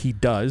he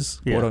does,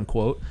 quote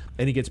unquote,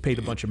 and he gets paid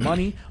a bunch of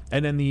money.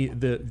 And then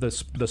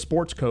the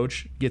sports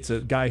coach gets a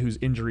guy who's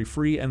injury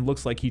free and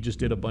looks like he just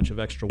did a bunch of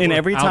extra work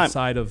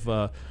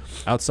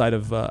outside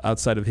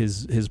of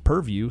his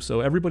purview.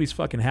 So everybody's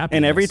fucking happy.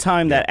 And every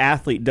time that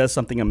athlete does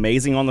something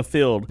amazing on the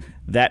field,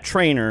 that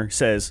trainer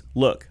says,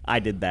 "Look, I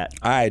did that.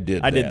 I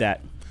did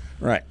that."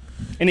 Right.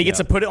 And he gets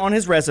to put it on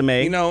his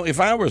resume. You know, if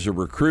I was a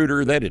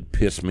recruiter, that'd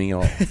piss me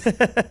off.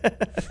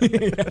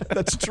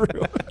 That's true.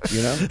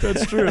 You know?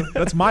 That's true.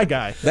 That's my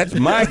guy. That's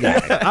my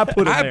guy. I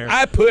put him there.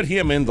 I put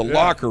him in the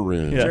locker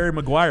room. Yeah. Jerry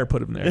Maguire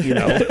put him there. You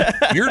know,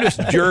 you're just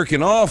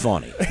jerking off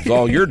on him. That's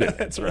all you're doing.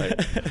 That's right.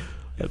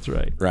 That's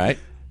right. Right?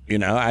 You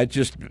know,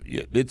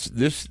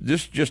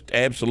 it's just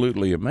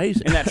absolutely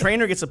amazing. And that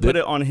trainer gets to put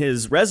it on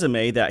his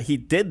resume that he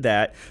did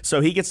that,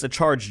 so he gets to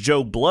charge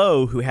Joe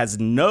Blow, who has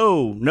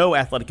no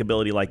athletic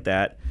ability like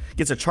that,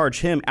 gets to charge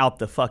him out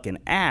the fucking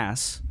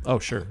ass. Oh,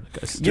 sure.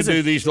 To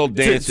do these little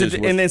dances.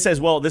 And then says,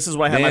 well, this is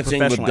what I have my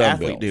professional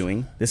athlete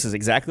doing. This is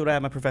exactly what I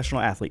have my professional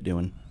athlete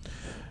doing.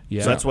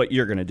 Yeah. So that's what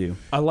you're going to do.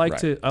 I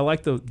like the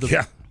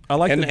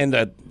and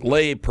the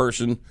lay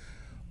person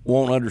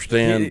won't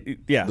understand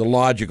the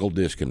logical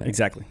disconnect.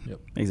 Exactly. Yep.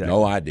 Exactly.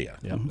 No idea.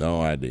 Yep.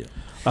 No idea.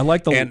 I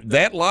like and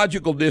that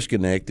logical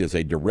disconnect is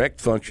a direct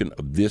function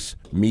of this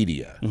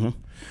media. Mm-hmm.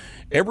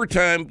 Every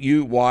time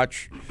you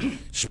watch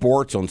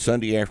sports on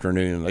Sunday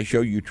afternoon, they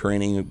show you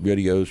training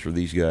videos for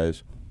these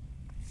guys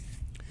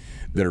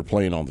that are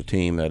playing on the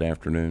team that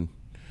afternoon.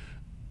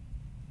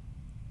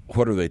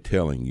 What are they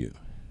telling you?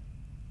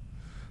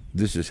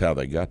 This is how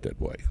they got that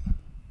way.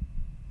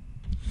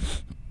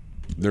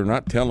 They're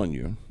not telling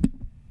you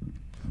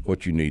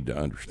what you need to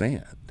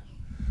understand.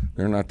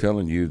 They're not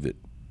telling you that,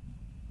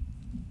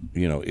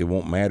 you know, it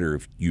won't matter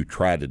if you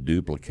try to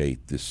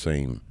duplicate this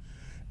same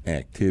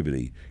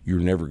activity. You're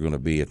never going to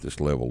be at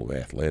this level of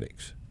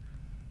athletics.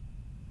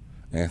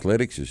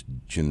 Athletics is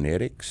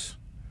genetics.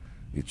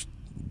 It's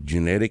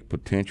genetic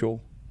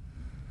potential.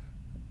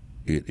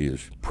 It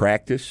is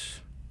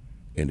practice,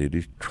 and it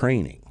is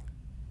training.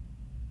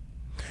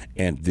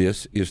 And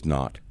this is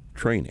not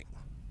training.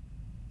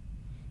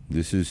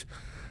 This is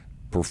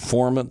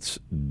performance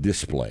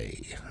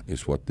display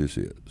is what this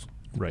is.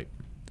 Right.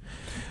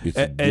 It's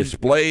a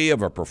display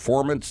of a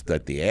performance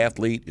that the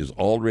athlete is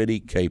already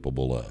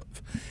capable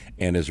of.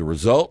 And as a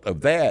result of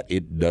that,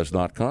 it does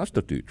not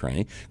constitute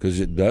training because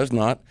it does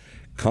not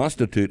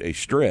constitute a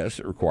stress.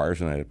 It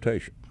requires an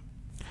adaptation.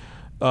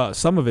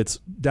 Some of it's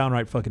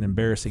downright fucking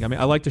embarrassing. I mean,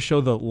 I like to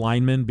show the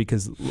linemen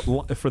because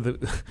for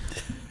the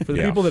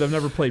people that have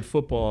never played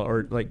football,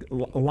 or like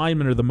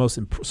linemen are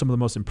some of the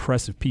most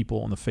impressive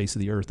people on the face of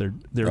the earth.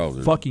 They're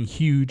fucking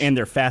huge and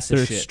they're fast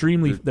as shit.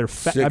 Extremely. They're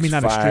I mean,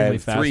 not extremely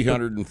fast.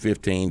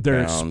 315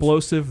 they're pounds.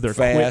 Explosive. They're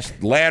fast,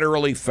 quick.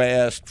 Laterally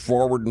fast,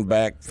 forward and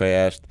back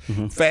fast,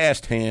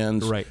 fast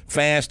hands,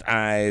 fast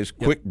eyes,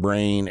 quick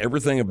brain.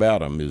 Everything about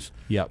them is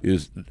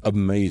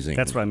amazing.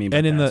 That's what I mean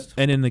by fast.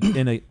 In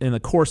the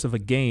course of a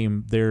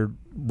game, they're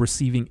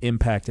receiving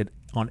impact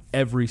on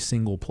every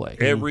single play.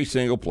 Every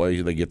single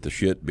play, they get the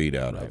shit beat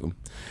out of them.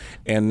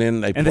 And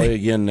then they play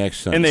again next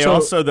Sunday. And they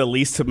also the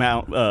least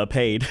amount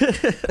paid.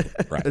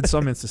 Right. In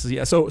some instances,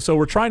 yeah. So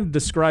we're trying to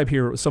describe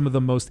here some of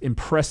the most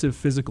impressive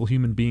physical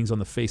human beings on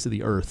the face of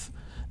the earth.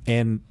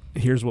 And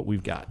here's what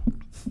we've got.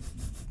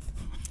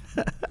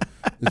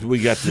 We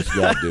got this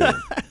guy doing.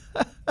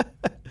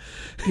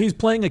 He's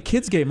playing a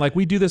kid's game. Like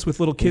we do this with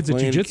little kids at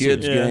jiu-jitsu.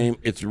 Kids game.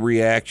 It's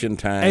reaction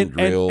time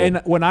drill.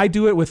 And when I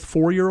do it with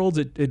 4-year-olds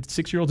at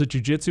 6-year-olds at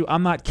jiu-jitsu,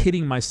 I'm not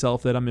kidding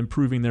myself that I'm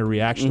improving their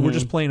reaction. We're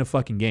just playing a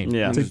fucking game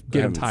to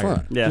get them tired.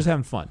 Fun. Just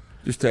having fun.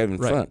 Just having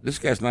fun. This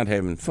guy's not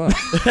having fun.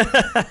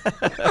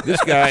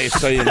 This guy is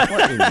saying,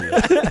 "What in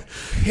the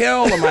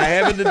hell am I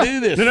having to do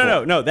this?"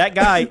 No. That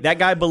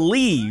guy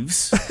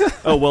believes.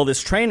 Oh well,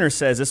 this trainer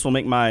says this will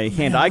make my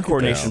hand-eye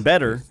coordination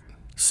better,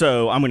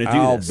 so I'm going to do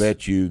this. I'll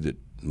bet you that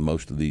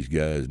most of these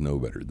guys know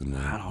better than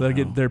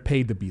that. They're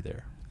paid to be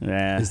there.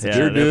 They're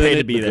paid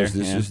to be there.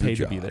 This is paid the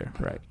job. To be there.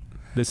 Right.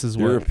 This is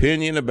their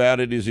opinion about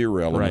it is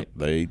irrelevant. Right.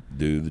 They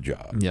do the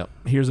job. Yep.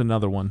 Here's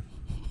another one.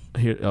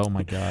 Here, oh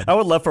my God! I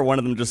would love for one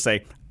of them to just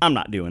say, "I'm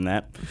not doing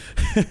that.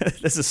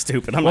 This is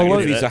stupid. I'm not doing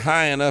that." If he's a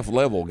high enough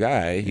level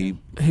guy, he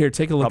here.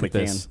 Take a look at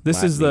this.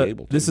 This is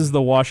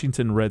the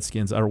Washington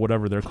Redskins or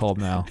whatever they're called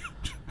now.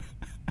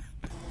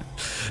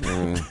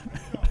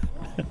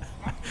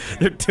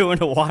 They're doing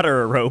a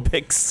water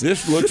aerobics.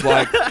 This looks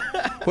like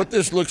what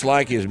this looks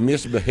like is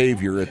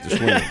misbehavior at the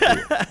swimming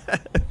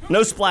pool.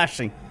 No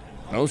splashing.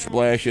 No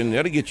splashing.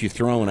 That'll get you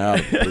thrown out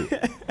of the pool.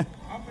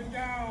 Up and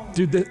down.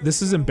 Dude,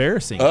 this is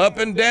embarrassing. Up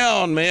and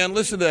down, man.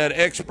 Listen to that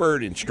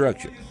expert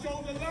instruction.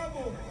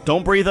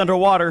 Don't breathe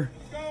underwater.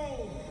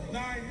 Go.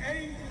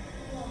 9-8,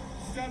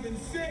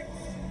 7-6,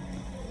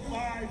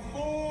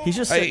 5-4. He's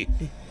just Hey,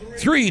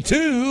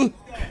 3-2.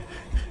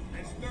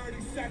 It's 30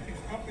 seconds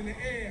up in the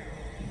air.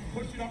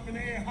 Push it up in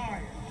the air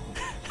higher.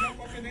 Jump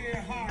up in the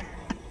air higher.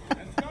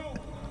 Let's go.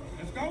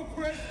 Let's go,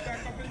 Chris.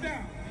 Back up and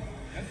down.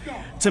 Let's go.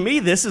 To me,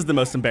 this is the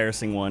most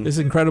embarrassing one. This is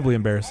incredibly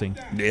embarrassing.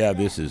 Yeah,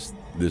 this is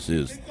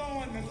Keep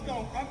going. Let's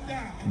go. Up,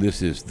 down.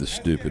 this is the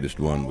stupidest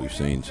one we've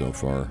seen so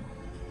far.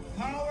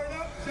 Power it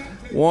up.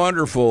 Jump to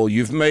Wonderful.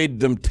 You've made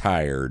them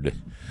tired.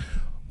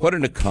 What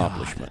an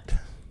accomplishment.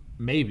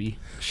 Maybe.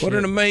 What an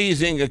Shit.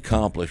 amazing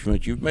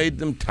accomplishment. You've made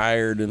them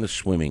tired in the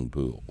swimming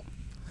pool.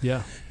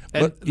 Yeah.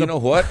 But you know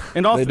what?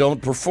 and all they th-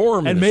 don't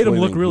perform in And the made them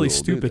look swimming really pool,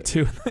 do stupid, they?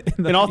 too.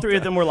 And all three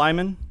of them were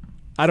linemen.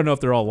 I don't know if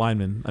they're all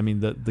linemen. I mean,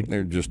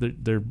 They're just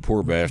they're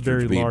poor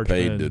bastards very being large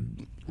paid men.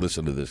 to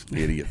listen to this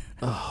idiot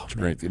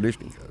strength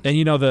conditioning coach. And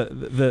you know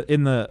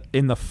in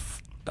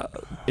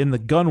the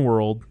gun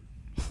world,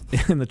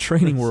 in the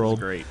training world,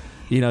 Great.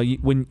 you know,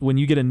 when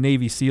you get a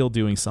Navy SEAL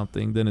doing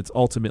something, then it's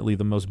ultimately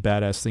the most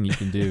badass thing you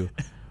can do.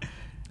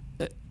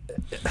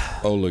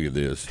 Oh, look at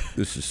this.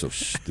 This is so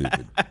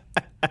stupid.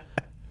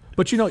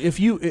 But you know,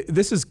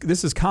 this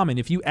is common.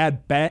 If you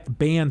add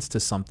bands to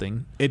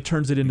something, it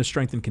turns it into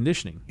strength and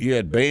conditioning. You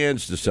add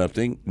bands to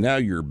something, now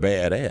you're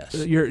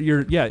badass.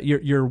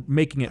 You're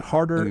making it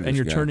harder, Look at and this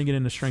you're guy. turning it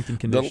into strength and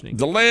conditioning.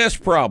 The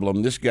last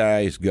problem this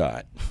guy's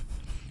got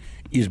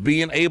is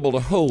being able to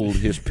hold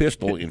his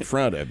pistol in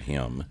front of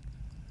him.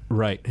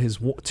 Right, his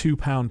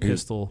 2-pound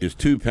pistol. His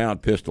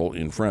 2-pound pistol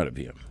in front of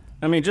him.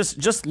 I mean,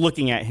 just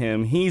looking at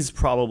him, he's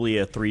probably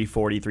a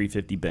 340,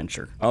 350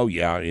 bencher. Oh,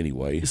 yeah,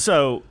 anyway.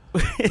 So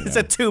it's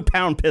a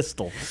 2-pound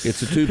pistol.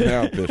 It's a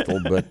 2-pound pistol,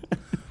 but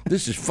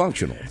this is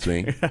functional,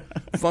 see?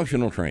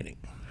 Functional training.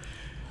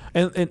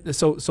 And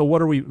so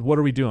what are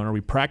we doing? Are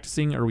we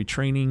practicing? Are we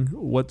training?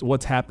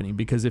 What's happening?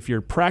 Because if you're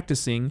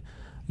practicing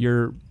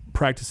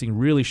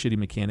really shitty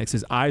mechanics.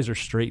 His eyes are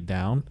straight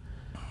down.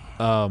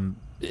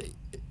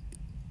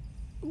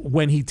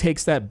 When he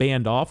takes that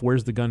band off,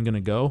 where's the gun going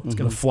to go? It's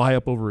going to fly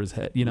up over his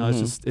head. You know,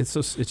 it's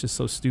just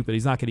so stupid.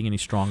 He's not getting any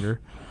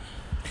stronger.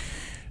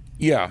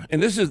 Yeah,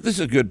 and this is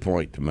a good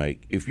point to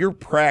make. If your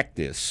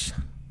practice,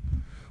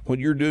 what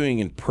you're doing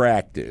in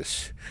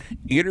practice,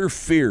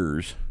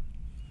 interferes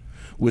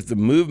with the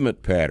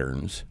movement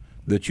patterns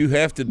that you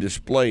have to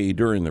display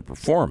during the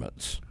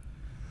performance,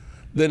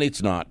 then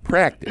it's not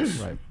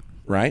practice.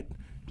 Right?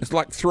 It's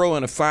like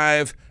throwing a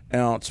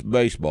 5-ounce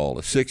baseball,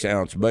 a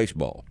 6-ounce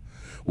baseball.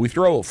 We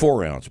throw a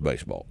 4-ounce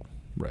baseball.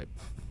 Right.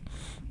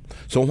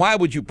 So why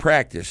would you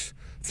practice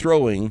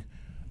throwing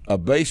a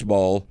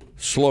baseball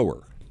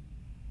slower?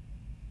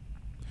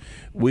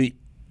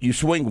 You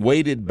swing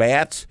weighted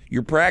bats,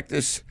 you're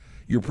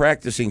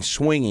practicing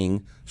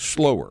swinging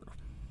slower.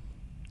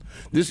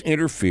 This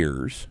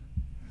interferes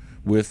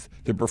with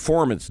the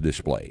performance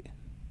display.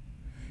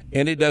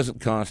 And it doesn't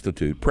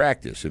constitute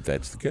practice if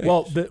that's the case.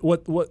 Well,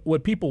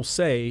 what people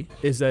say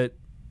is that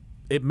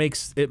it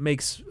makes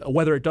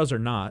whether it does or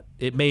not,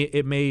 it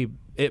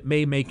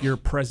may make your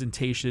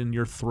presentation,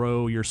 your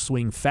throw, your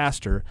swing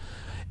faster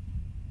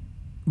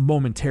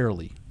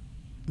momentarily.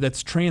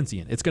 That's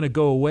transient. It's going to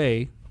go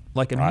away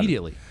like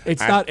immediately.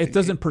 It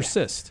doesn't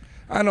persist.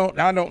 I don't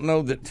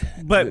know that.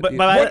 But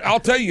I'll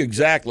tell you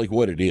exactly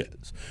what it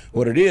is.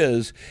 What it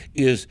is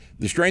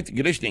the strength and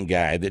conditioning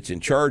guy that's in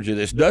charge of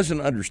this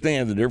doesn't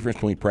understand the difference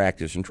between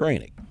practice and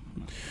training.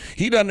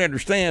 He doesn't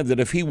understand that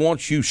if he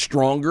wants you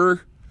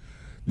stronger,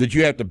 that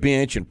you have to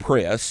bench and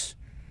press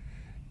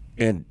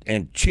and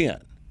chin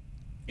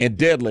and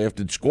deadlift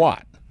and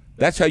squat.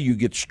 That's how you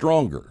get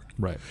stronger.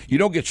 Right. You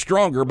don't get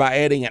stronger by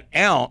adding an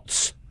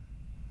ounce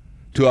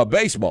to a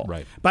baseball.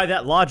 Right. By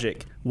that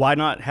logic, why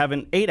not have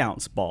an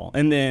 8-ounce ball,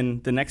 and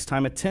then the next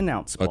time a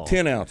 10-ounce ball,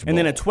 10-ounce and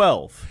then a ball.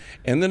 12,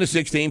 And then a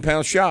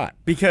 16-pound shot.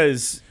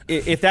 because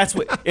if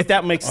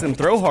that makes them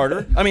throw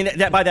harder, I mean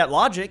by that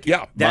logic,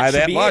 Yeah, that by should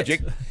that be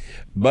logic. it.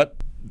 But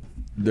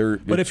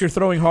If you're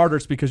throwing harder,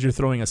 it's because you're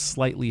throwing a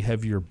slightly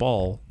heavier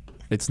ball.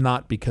 It's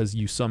not because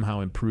you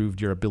somehow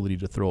improved your ability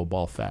to throw a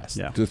ball fast.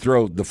 Yeah. to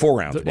throw the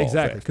 4-ounce ball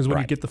Exactly, fast. because when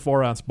you Right. get the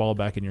 4-ounce ball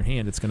back in your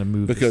hand, it's going to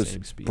move the because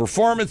same speed.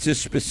 performance is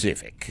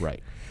specific.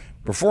 Right.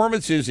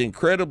 Performance is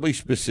incredibly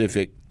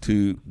specific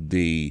to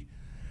the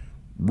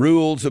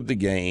rules of the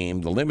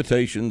game. The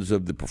limitations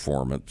of the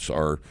performance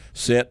are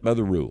set by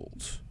the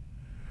rules.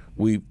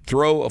 We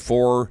throw a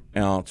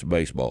 4-ounce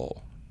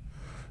baseball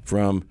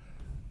from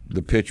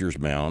the pitcher's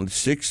mound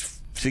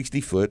 60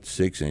 foot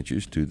 6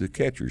 inches to the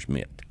catcher's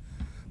mitt.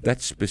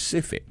 That's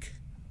specific.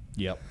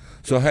 Yep.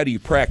 So how do you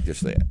practice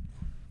that?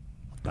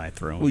 By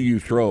throwing. Well, you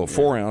throw a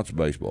 4-ounce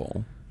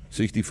baseball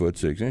 60 foot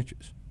 6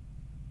 inches.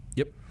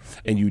 Yep.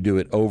 And you do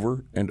it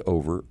over and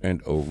over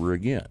and over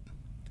again.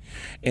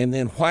 And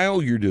then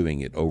while you're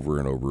doing it over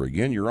and over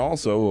again, you're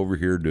also over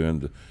here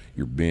doing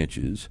your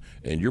benches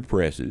and your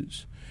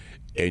presses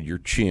and your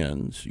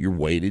chins, your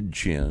weighted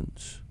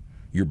chins,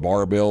 your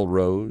barbell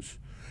rows,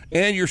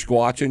 and your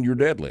squats and your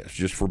deadlifts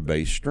just for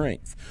base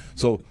strength.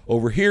 So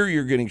over here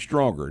you're getting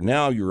stronger.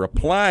 Now you're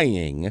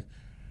applying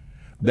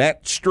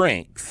that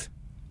strength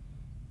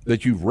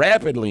that you've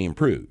rapidly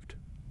improved,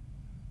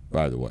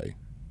 by the way,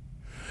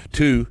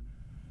 to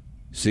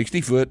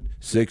 60 foot,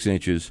 6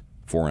 inches,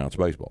 4 ounce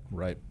baseball.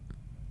 Right.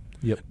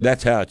 Yep.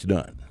 That's how it's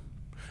done.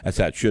 That's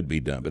how it should be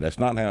done, but that's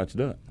not how it's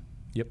done.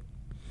 Yep.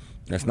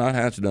 That's not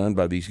how it's done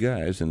by these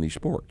guys in these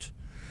sports.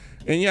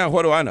 And yeah,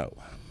 what do I know?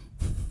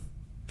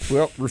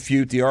 Well,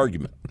 refute the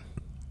argument.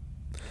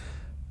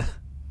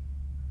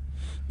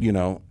 You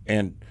know,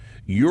 and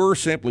you're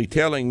simply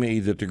telling me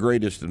that the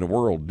greatest in the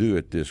world do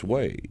it this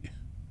way.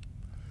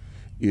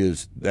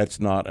 That's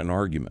not an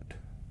argument.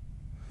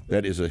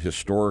 That is a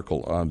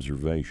historical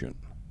observation.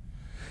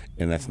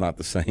 And that's not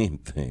the same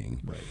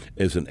thing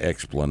as an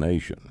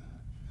explanation.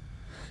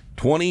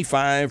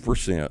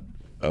 25%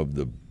 of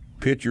the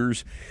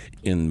pitchers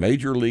in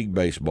Major League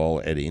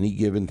Baseball at any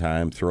given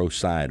time throw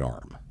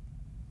sidearm.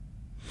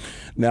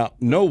 Now,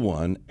 no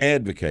one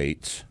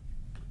advocates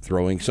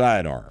throwing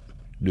sidearm,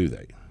 do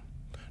they?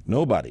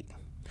 Nobody.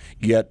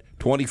 Yet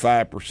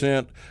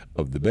 25%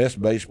 of the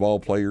best baseball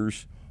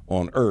players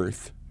on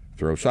earth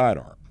throw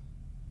sidearm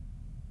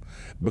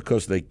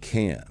because they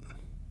can.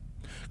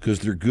 Because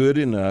they're good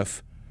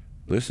enough,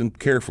 listen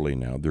carefully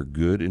now, they're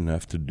good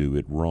enough to do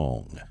it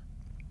wrong.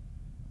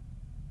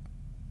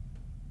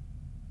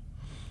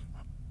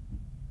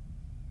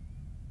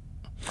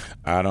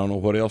 I don't know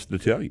what else to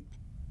tell you.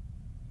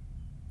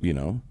 You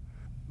know,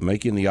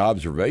 making the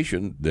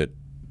observation that,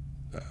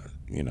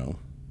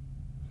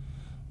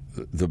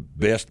 the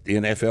best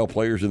NFL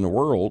players in the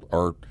world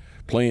are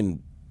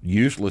playing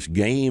useless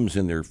games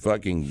in their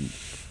fucking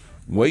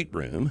weight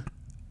room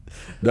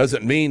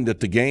doesn't mean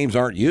that the games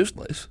aren't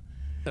useless.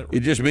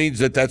 It just means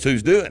that that's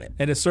who's doing it.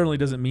 And it certainly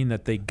doesn't mean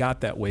that they got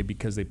that way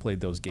because they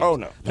played those games. Oh,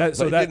 no. They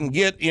didn't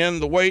get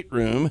in the weight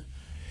room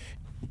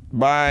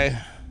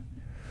by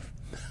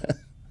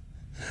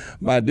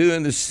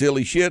doing this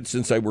silly shit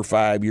since they were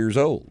 5 years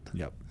old.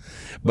 Yep.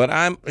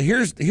 But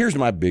here's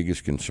my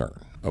biggest concern,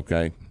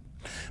 okay?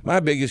 My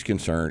biggest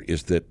concern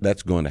is that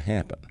that's going to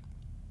happen.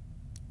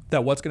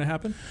 That what's going to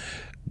happen?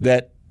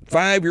 That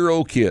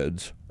 5-year-old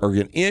kids are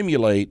going to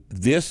emulate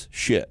this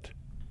shit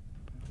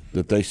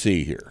that they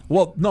see here.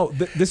 Well, no,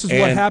 this is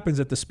what happens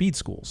at the speed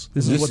schools.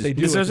 This is what they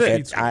do at the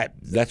speed schools.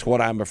 That's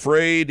what I'm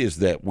afraid is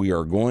that we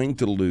are going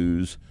to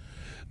lose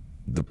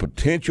the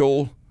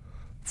potential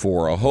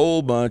for a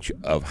whole bunch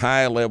of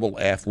high-level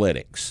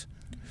athletics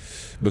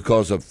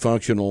because of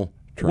functional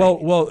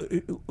training. Well,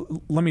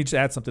 let me just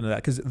add something to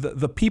that because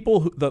the people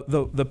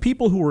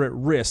who are at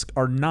risk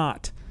are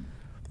not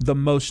the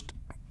most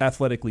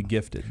athletically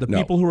gifted. The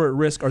people who are at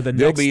risk are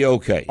they'll be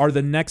okay. Are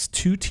the next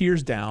 2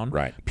 tiers down.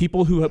 Right.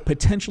 People who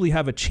potentially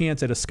have a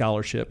chance at a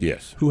scholarship.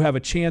 Yes. Who have a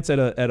chance at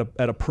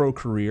a pro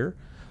career.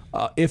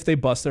 If they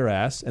bust their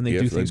ass and they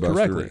do things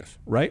correctly,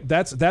 right?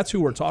 That's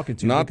who we're talking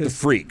to. Not the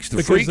freaks.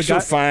 The freaks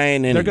are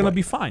fine anyway. They're going to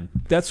be fine.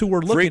 That's who we're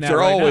looking at. Freaks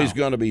are always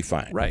going to be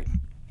fine. Right.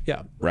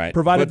 Yeah. Right.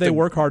 Provided they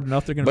work hard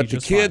enough, they're going to be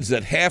just fine. But the kids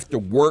that have to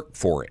work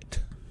for it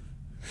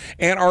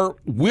and are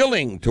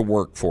willing to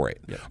work for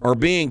it are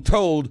being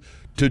told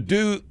to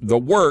do the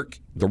work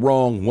the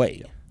wrong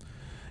way.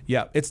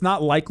 Yeah, it's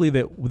not likely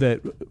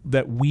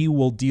that we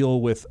will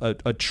deal with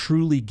a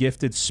truly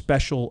gifted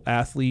special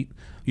athlete.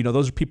 You know,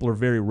 those people are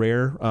very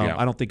rare.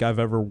 I don't think I've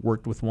ever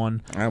worked with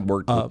one. I've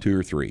worked with 2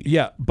 or 3.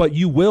 Yeah, but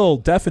you will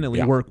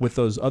definitely work with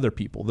those other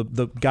people,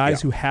 the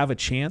guys who have a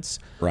chance,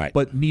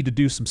 but need to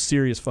do some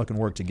serious fucking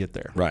work to get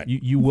there. Right.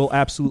 You will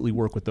absolutely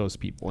work with those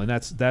people, and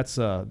that's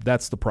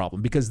the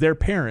problem because their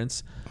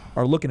parents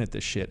are looking at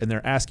this shit and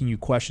they're asking you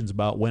questions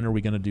about when are we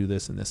going to do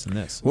this and this and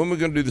this. When are we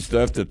going to do the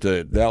stuff that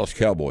the Dallas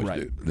Cowboys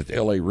do, that the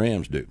LA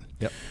Rams do?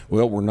 Yep.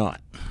 Well, we're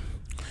not,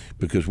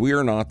 because we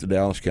are not the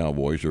Dallas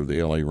Cowboys or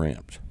the LA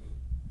Rams.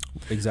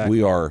 Exactly.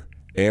 We are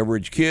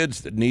average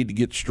kids that need to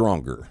get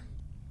stronger.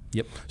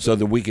 Yep. So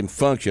that we can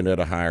function at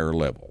a higher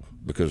level,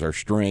 because our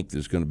strength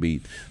is going to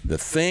be the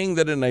thing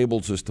that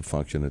enables us to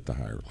function at the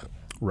higher level.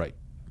 Right.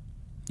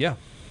 Yeah.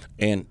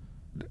 And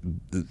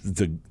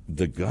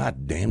the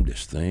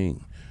goddamnedest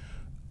thing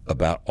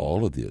about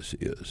all of this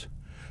is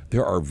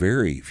there are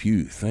very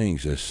few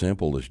things as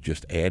simple as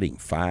just adding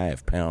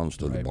 5 pounds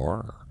to the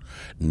bar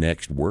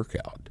next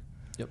workout.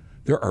 Yep.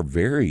 There are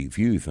very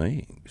few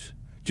things.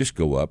 Just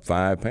go up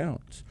 5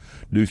 pounds.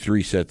 Do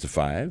 3 sets of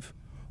 5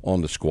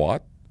 on the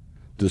squat,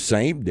 the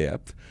same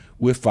depth,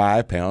 with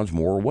 5 pounds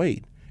more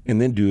weight,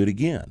 and then do it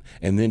again,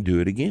 and then do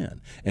it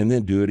again, and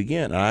then do it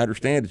again. And I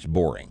understand it's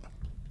boring.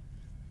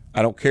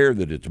 I don't care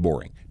that it's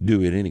boring.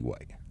 Do it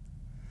anyway,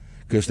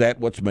 because that's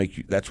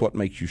what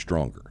makes you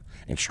stronger,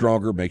 and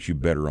stronger makes you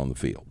better on the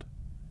field.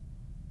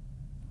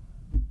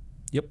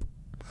 Yep.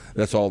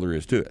 That's all there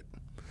is to it.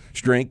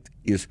 Strength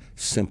is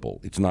simple.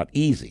 It's not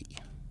easy,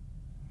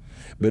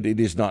 but it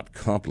is not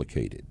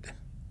complicated.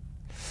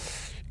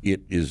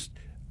 It is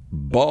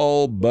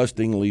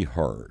ball-bustingly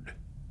hard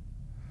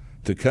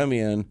to come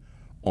in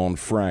on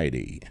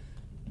Friday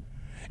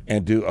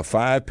and do a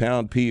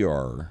 5-pound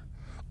PR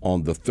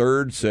on the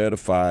third set of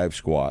 5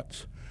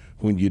 squats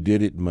when you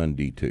did it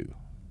Monday too.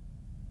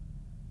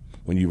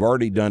 When you've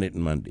already done it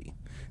Monday.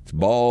 It's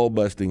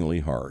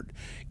ball-bustingly hard.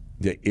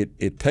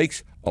 It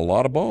takes a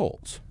lot of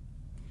balls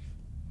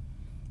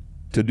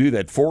to do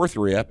that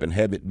 4th rep and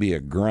have it be a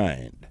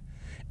grind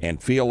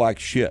and feel like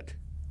shit.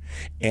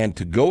 And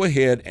to go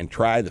ahead and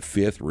try the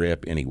 5th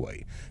rep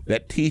anyway.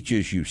 That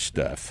teaches you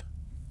stuff.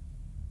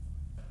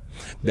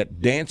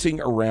 That dancing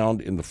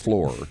around in the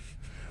floor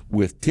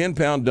with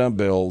 10-pound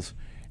dumbbells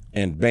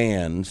and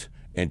bands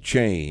and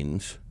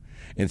chains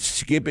and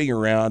skipping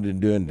around and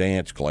doing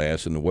dance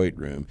class in the weight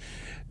room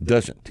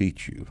doesn't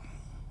teach you,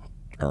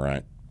 all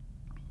right?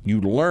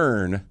 You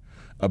learn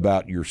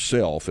about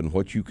yourself and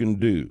what you can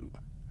do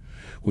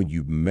when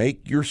you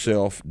make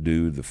yourself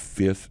do the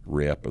 5th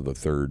rep of the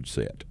 3rd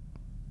set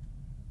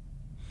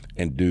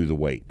and do the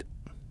weight.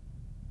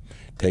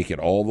 Take it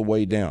all the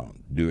way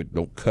down. Do it.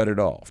 Don't cut it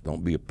off.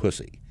 Don't be a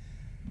pussy.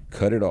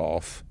 Cut it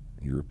off.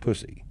 You're a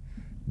pussy.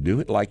 Do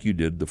it like you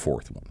did the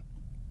 4th one.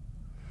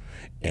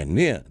 And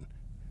then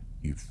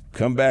you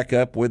come back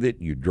up with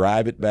it, you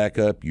drive it back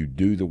up, you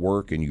do the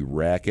work, and you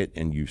rack it,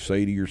 and you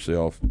say to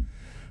yourself,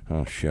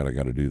 oh, shit, I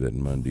got to do that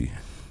Monday.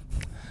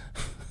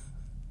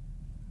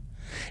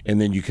 And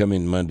then you come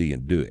in Monday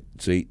and do it.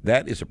 See,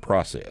 that is a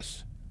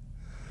process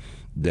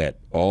that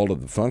all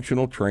of the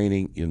functional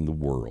training in the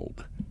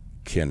world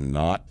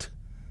cannot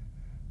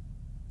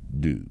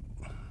do.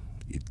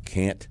 It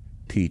can't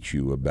teach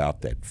you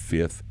about that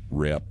 5th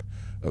rep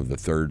of the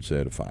 3rd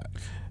set of 5.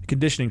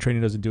 Conditioning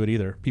training doesn't do it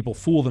either. People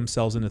fool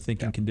themselves into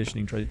thinking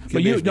conditioning training.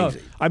 But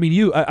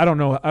I don't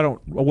know. I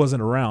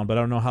wasn't around, but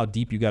I don't know how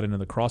deep you got into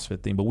the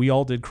CrossFit thing. But we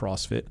all did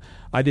CrossFit.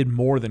 I did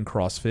more than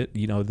CrossFit.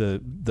 You know,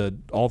 the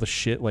all the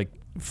shit like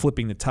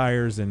flipping the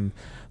tires and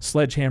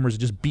sledgehammers,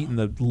 just beating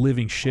the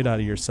living shit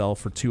out of yourself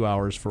for 2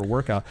 hours for a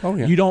workout. Oh,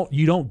 yeah. You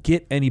don't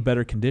get any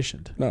better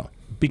conditioned. No,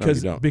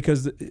 because you don't.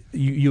 because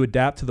you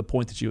adapt to the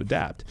point that you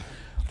adapt,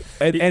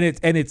 and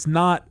it's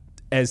not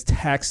as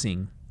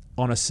taxing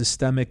on a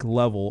systemic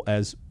level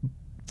as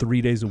 3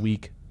 days a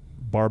week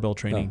barbell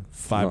training,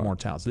 5 more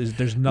pounds.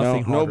 There's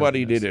nothing harder.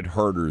 Nobody did it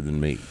harder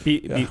than me.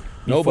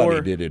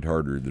 Nobody did it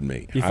harder than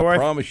me. I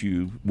promise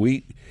you,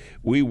 we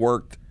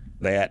worked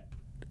that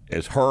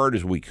as hard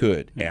as we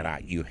could. And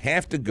you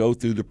have to go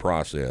through the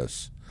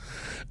process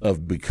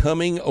of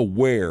becoming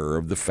aware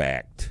of the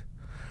fact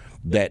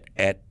that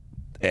at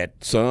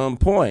some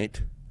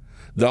point,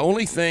 the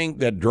only thing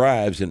that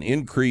drives an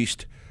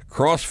increased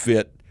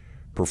CrossFit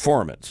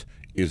performance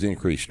is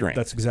increased strength.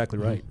 That's exactly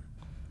right.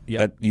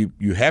 Yeah,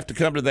 you have to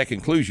come to that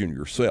conclusion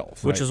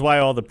yourself. Which is why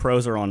all the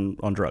pros are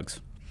on drugs.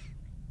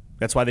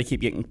 That's why they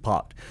keep getting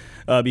popped.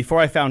 Before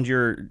I found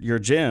your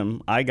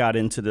gym, I got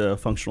into the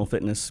functional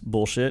fitness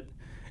bullshit,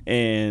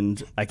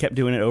 and I kept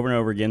doing it over and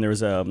over again. There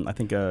was I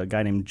think a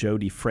guy named Joe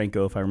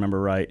DeFranco, if I remember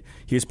right.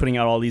 He was putting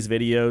out all these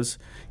videos.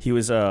 He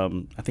was I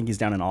think he's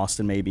down in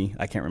Austin, maybe.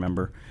 I can't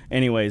remember.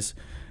 Anyways,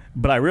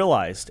 but I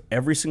realized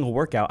every single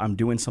workout I'm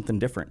doing something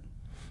different.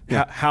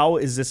 Yeah. How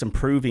is this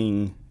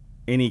improving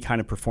any kind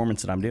of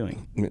performance that I'm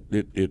doing?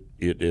 It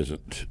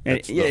isn't.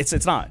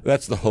 It's not.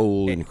 That's the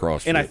hole in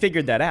CrossFit. And I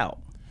figured that out.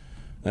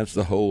 That's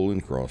the hole in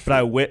CrossFit.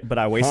 But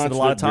I wasted a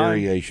lot of time.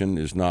 Constant variation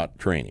is not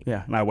training.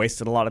 Yeah, and I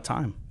wasted a lot of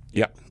time.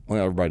 Yeah,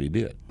 well, everybody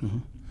did. Mm-hmm.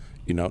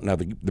 You know, now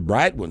the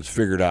bright ones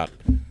figured out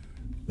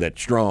that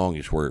strong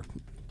is where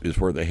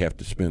they have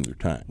to spend their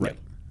time. Right.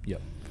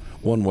 Yep.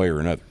 One way or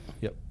another.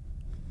 Yep.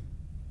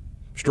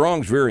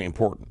 Strong's very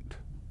important.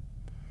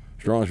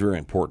 Strong's very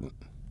important.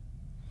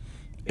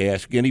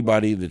 Ask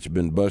anybody that's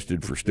been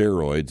busted for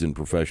steroids in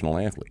professional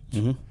athletes.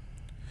 Mm-hmm.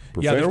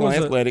 Professional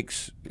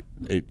athletics,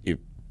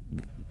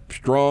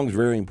 strong's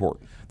very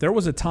important. There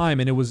was a time,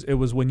 and it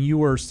was when you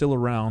were still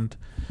around,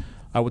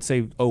 I would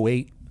say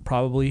 08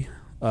 probably,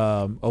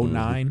 09.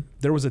 Mm-hmm.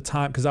 There was a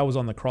time, because I was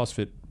on the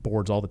CrossFit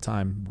boards all the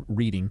time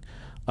reading,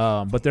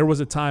 but there was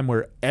a time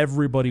where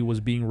everybody was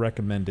being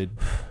recommended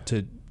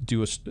to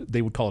do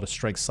they would call it a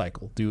strength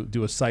cycle.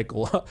 Do a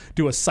cycle,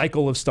 do a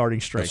cycle of starting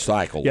strength. A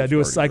cycle. Yeah, do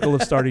a cycle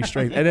of starting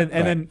strength,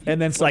 and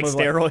then it's like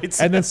steroids.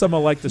 And then some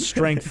of like the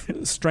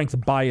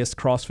strength biased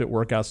CrossFit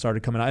workouts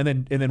started coming out,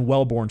 and then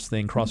Wellborn's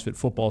thing, CrossFit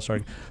football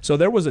started. So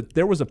there was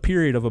a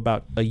period of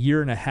about a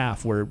year and a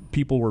half where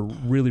people were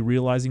really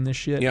realizing this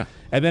shit. Yeah.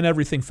 And then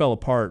everything fell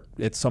apart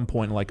at some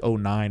point in like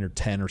 09 or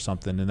 10 or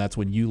something, and that's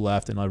when you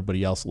left and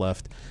everybody else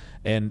left,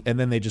 and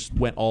then they just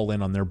went all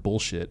in on their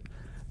bullshit.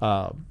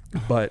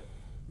 But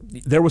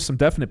there was some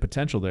definite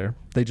potential there.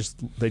 They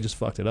just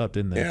fucked it up,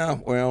 didn't they? Yeah,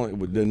 well,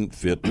 it didn't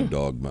fit the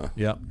dogma.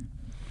 Yeah.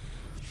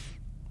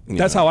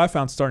 That's how I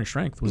found starting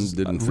strength, was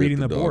reading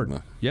the board.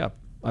 Dogma. Yeah.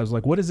 I was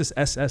like, what is this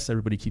SS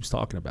everybody keeps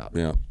talking about?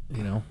 Yeah.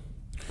 You know?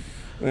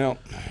 Well,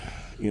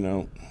 you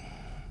know.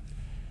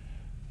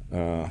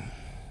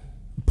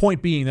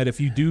 Point being that if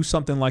you do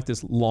something like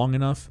this long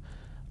enough,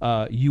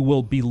 you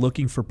will be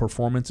looking for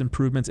performance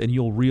improvements, and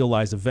you'll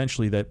realize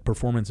eventually that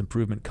performance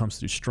improvement comes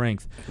through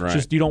strength. Right. It's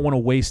just you don't want to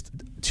waste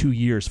 2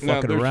 years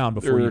fucking around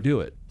before you do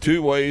it.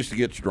 2 ways to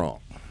get strong.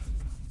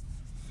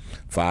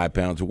 5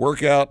 pounds of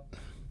workout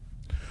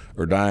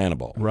or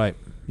Dianabol. Right.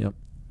 Yep.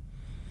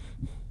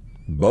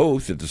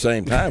 Both at the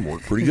same time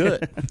work pretty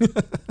good.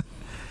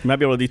 You might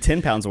be able to do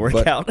 10 pounds of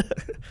workout.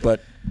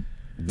 But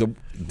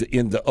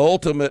in the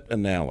ultimate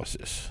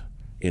analysis,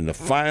 in the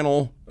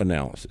final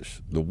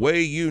analysis, the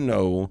way you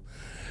know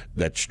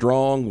that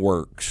strong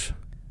works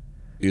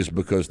is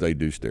because they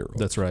do steroids.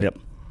 That's right. Yep.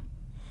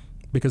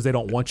 Because they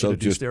don't want you So to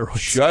do just steroids.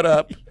 shut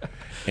up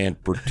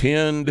and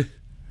pretend.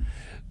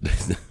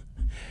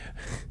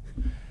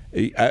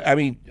 I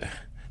mean,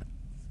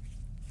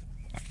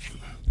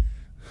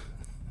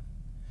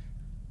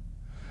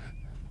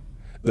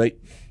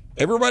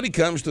 everybody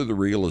comes to the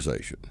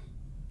realization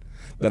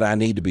that I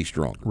need to be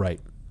stronger. Right.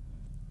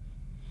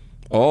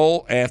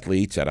 All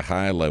athletes at a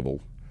high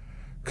level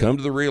come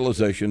to the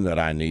realization that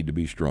I need to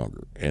be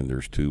stronger, and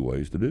there's two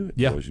ways to do it,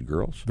 Yeah. boys and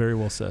girls. Very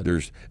well said.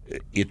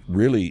 It's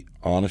really,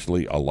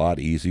 honestly, a lot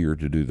easier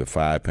to do the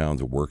 5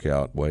 pounds of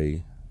workout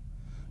way.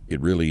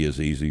 It really is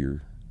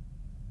easier.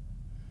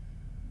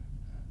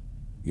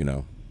 You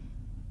know,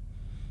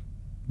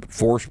 but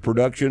force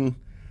production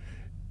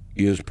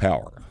is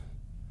power.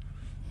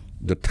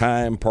 The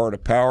time part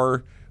of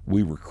power,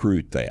 we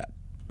recruit that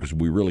because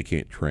we really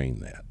can't train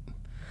that.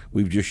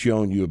 We've just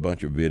shown you a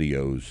bunch of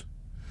videos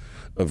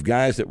of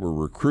guys that were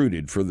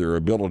recruited for their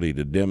ability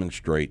to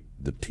demonstrate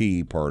the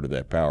T part of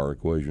that power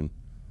equation.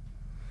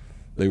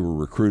 They were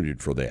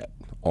recruited for that.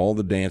 All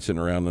the dancing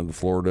around on the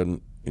floor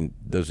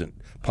doesn't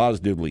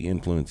positively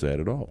influence that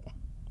at all.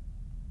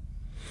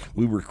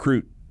 We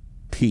recruit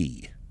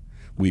P.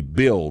 We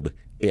build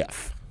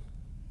F.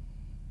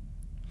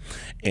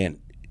 And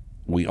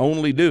we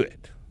only do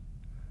it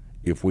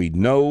if we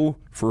know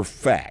for a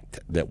fact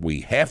that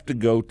we have to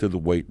go to the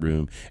weight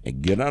room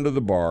and get under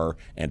the bar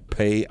and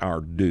pay our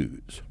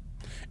dues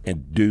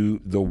and do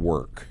the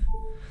work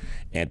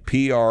and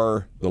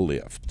PR the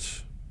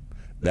lifts.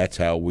 That's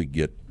how we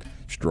get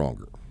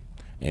stronger.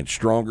 And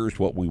stronger is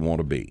what we want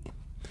to be.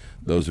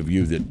 Those of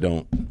you that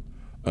don't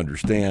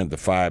understand the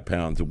 5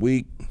 pounds a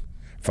week,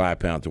 5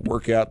 pounds of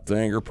workout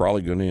thing are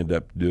probably going to end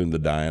up doing the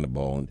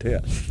Dianabol and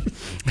test.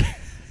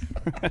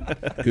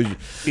 Because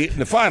in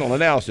the final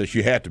analysis,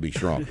 you have to be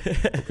stronger,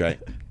 okay?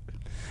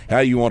 How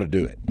you want to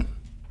do it.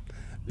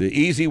 The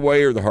easy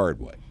way or the hard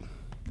way?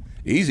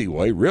 The easy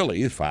way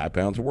really is 5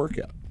 pounds of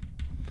workout.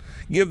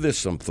 Give this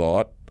some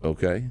thought,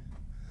 okay?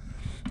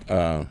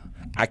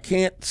 I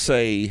can't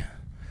say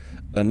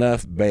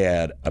enough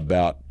bad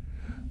about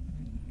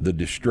the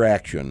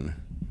distraction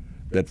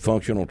that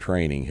functional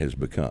training has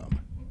become.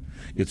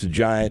 It's a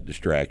giant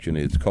distraction.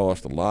 It's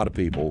cost a lot of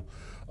people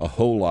a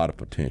whole lot of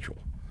potential,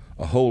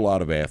 a whole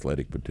lot of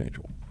athletic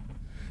potential.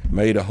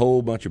 Made a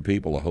whole bunch of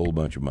people a whole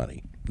bunch of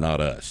money.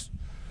 Not us,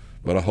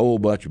 but a whole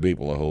bunch of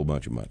people a whole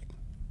bunch of money.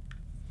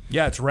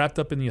 Yeah, it's wrapped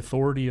up in the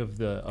authority of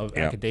Yeah.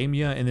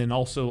 academia, and then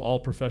also all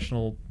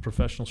professional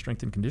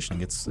strength and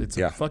conditioning. It's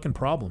Yeah. a fucking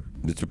problem.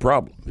 It's a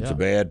problem. It's Yeah. a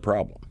bad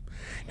problem.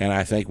 And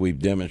I think we've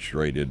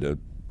demonstrated a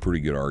pretty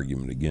good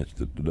argument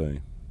against it today.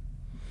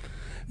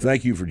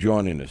 Thank you for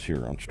joining us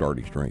here on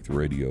Starting Strength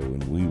Radio,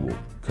 and we will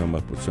come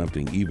up with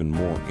something even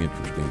more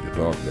interesting to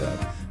talk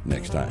about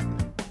next time.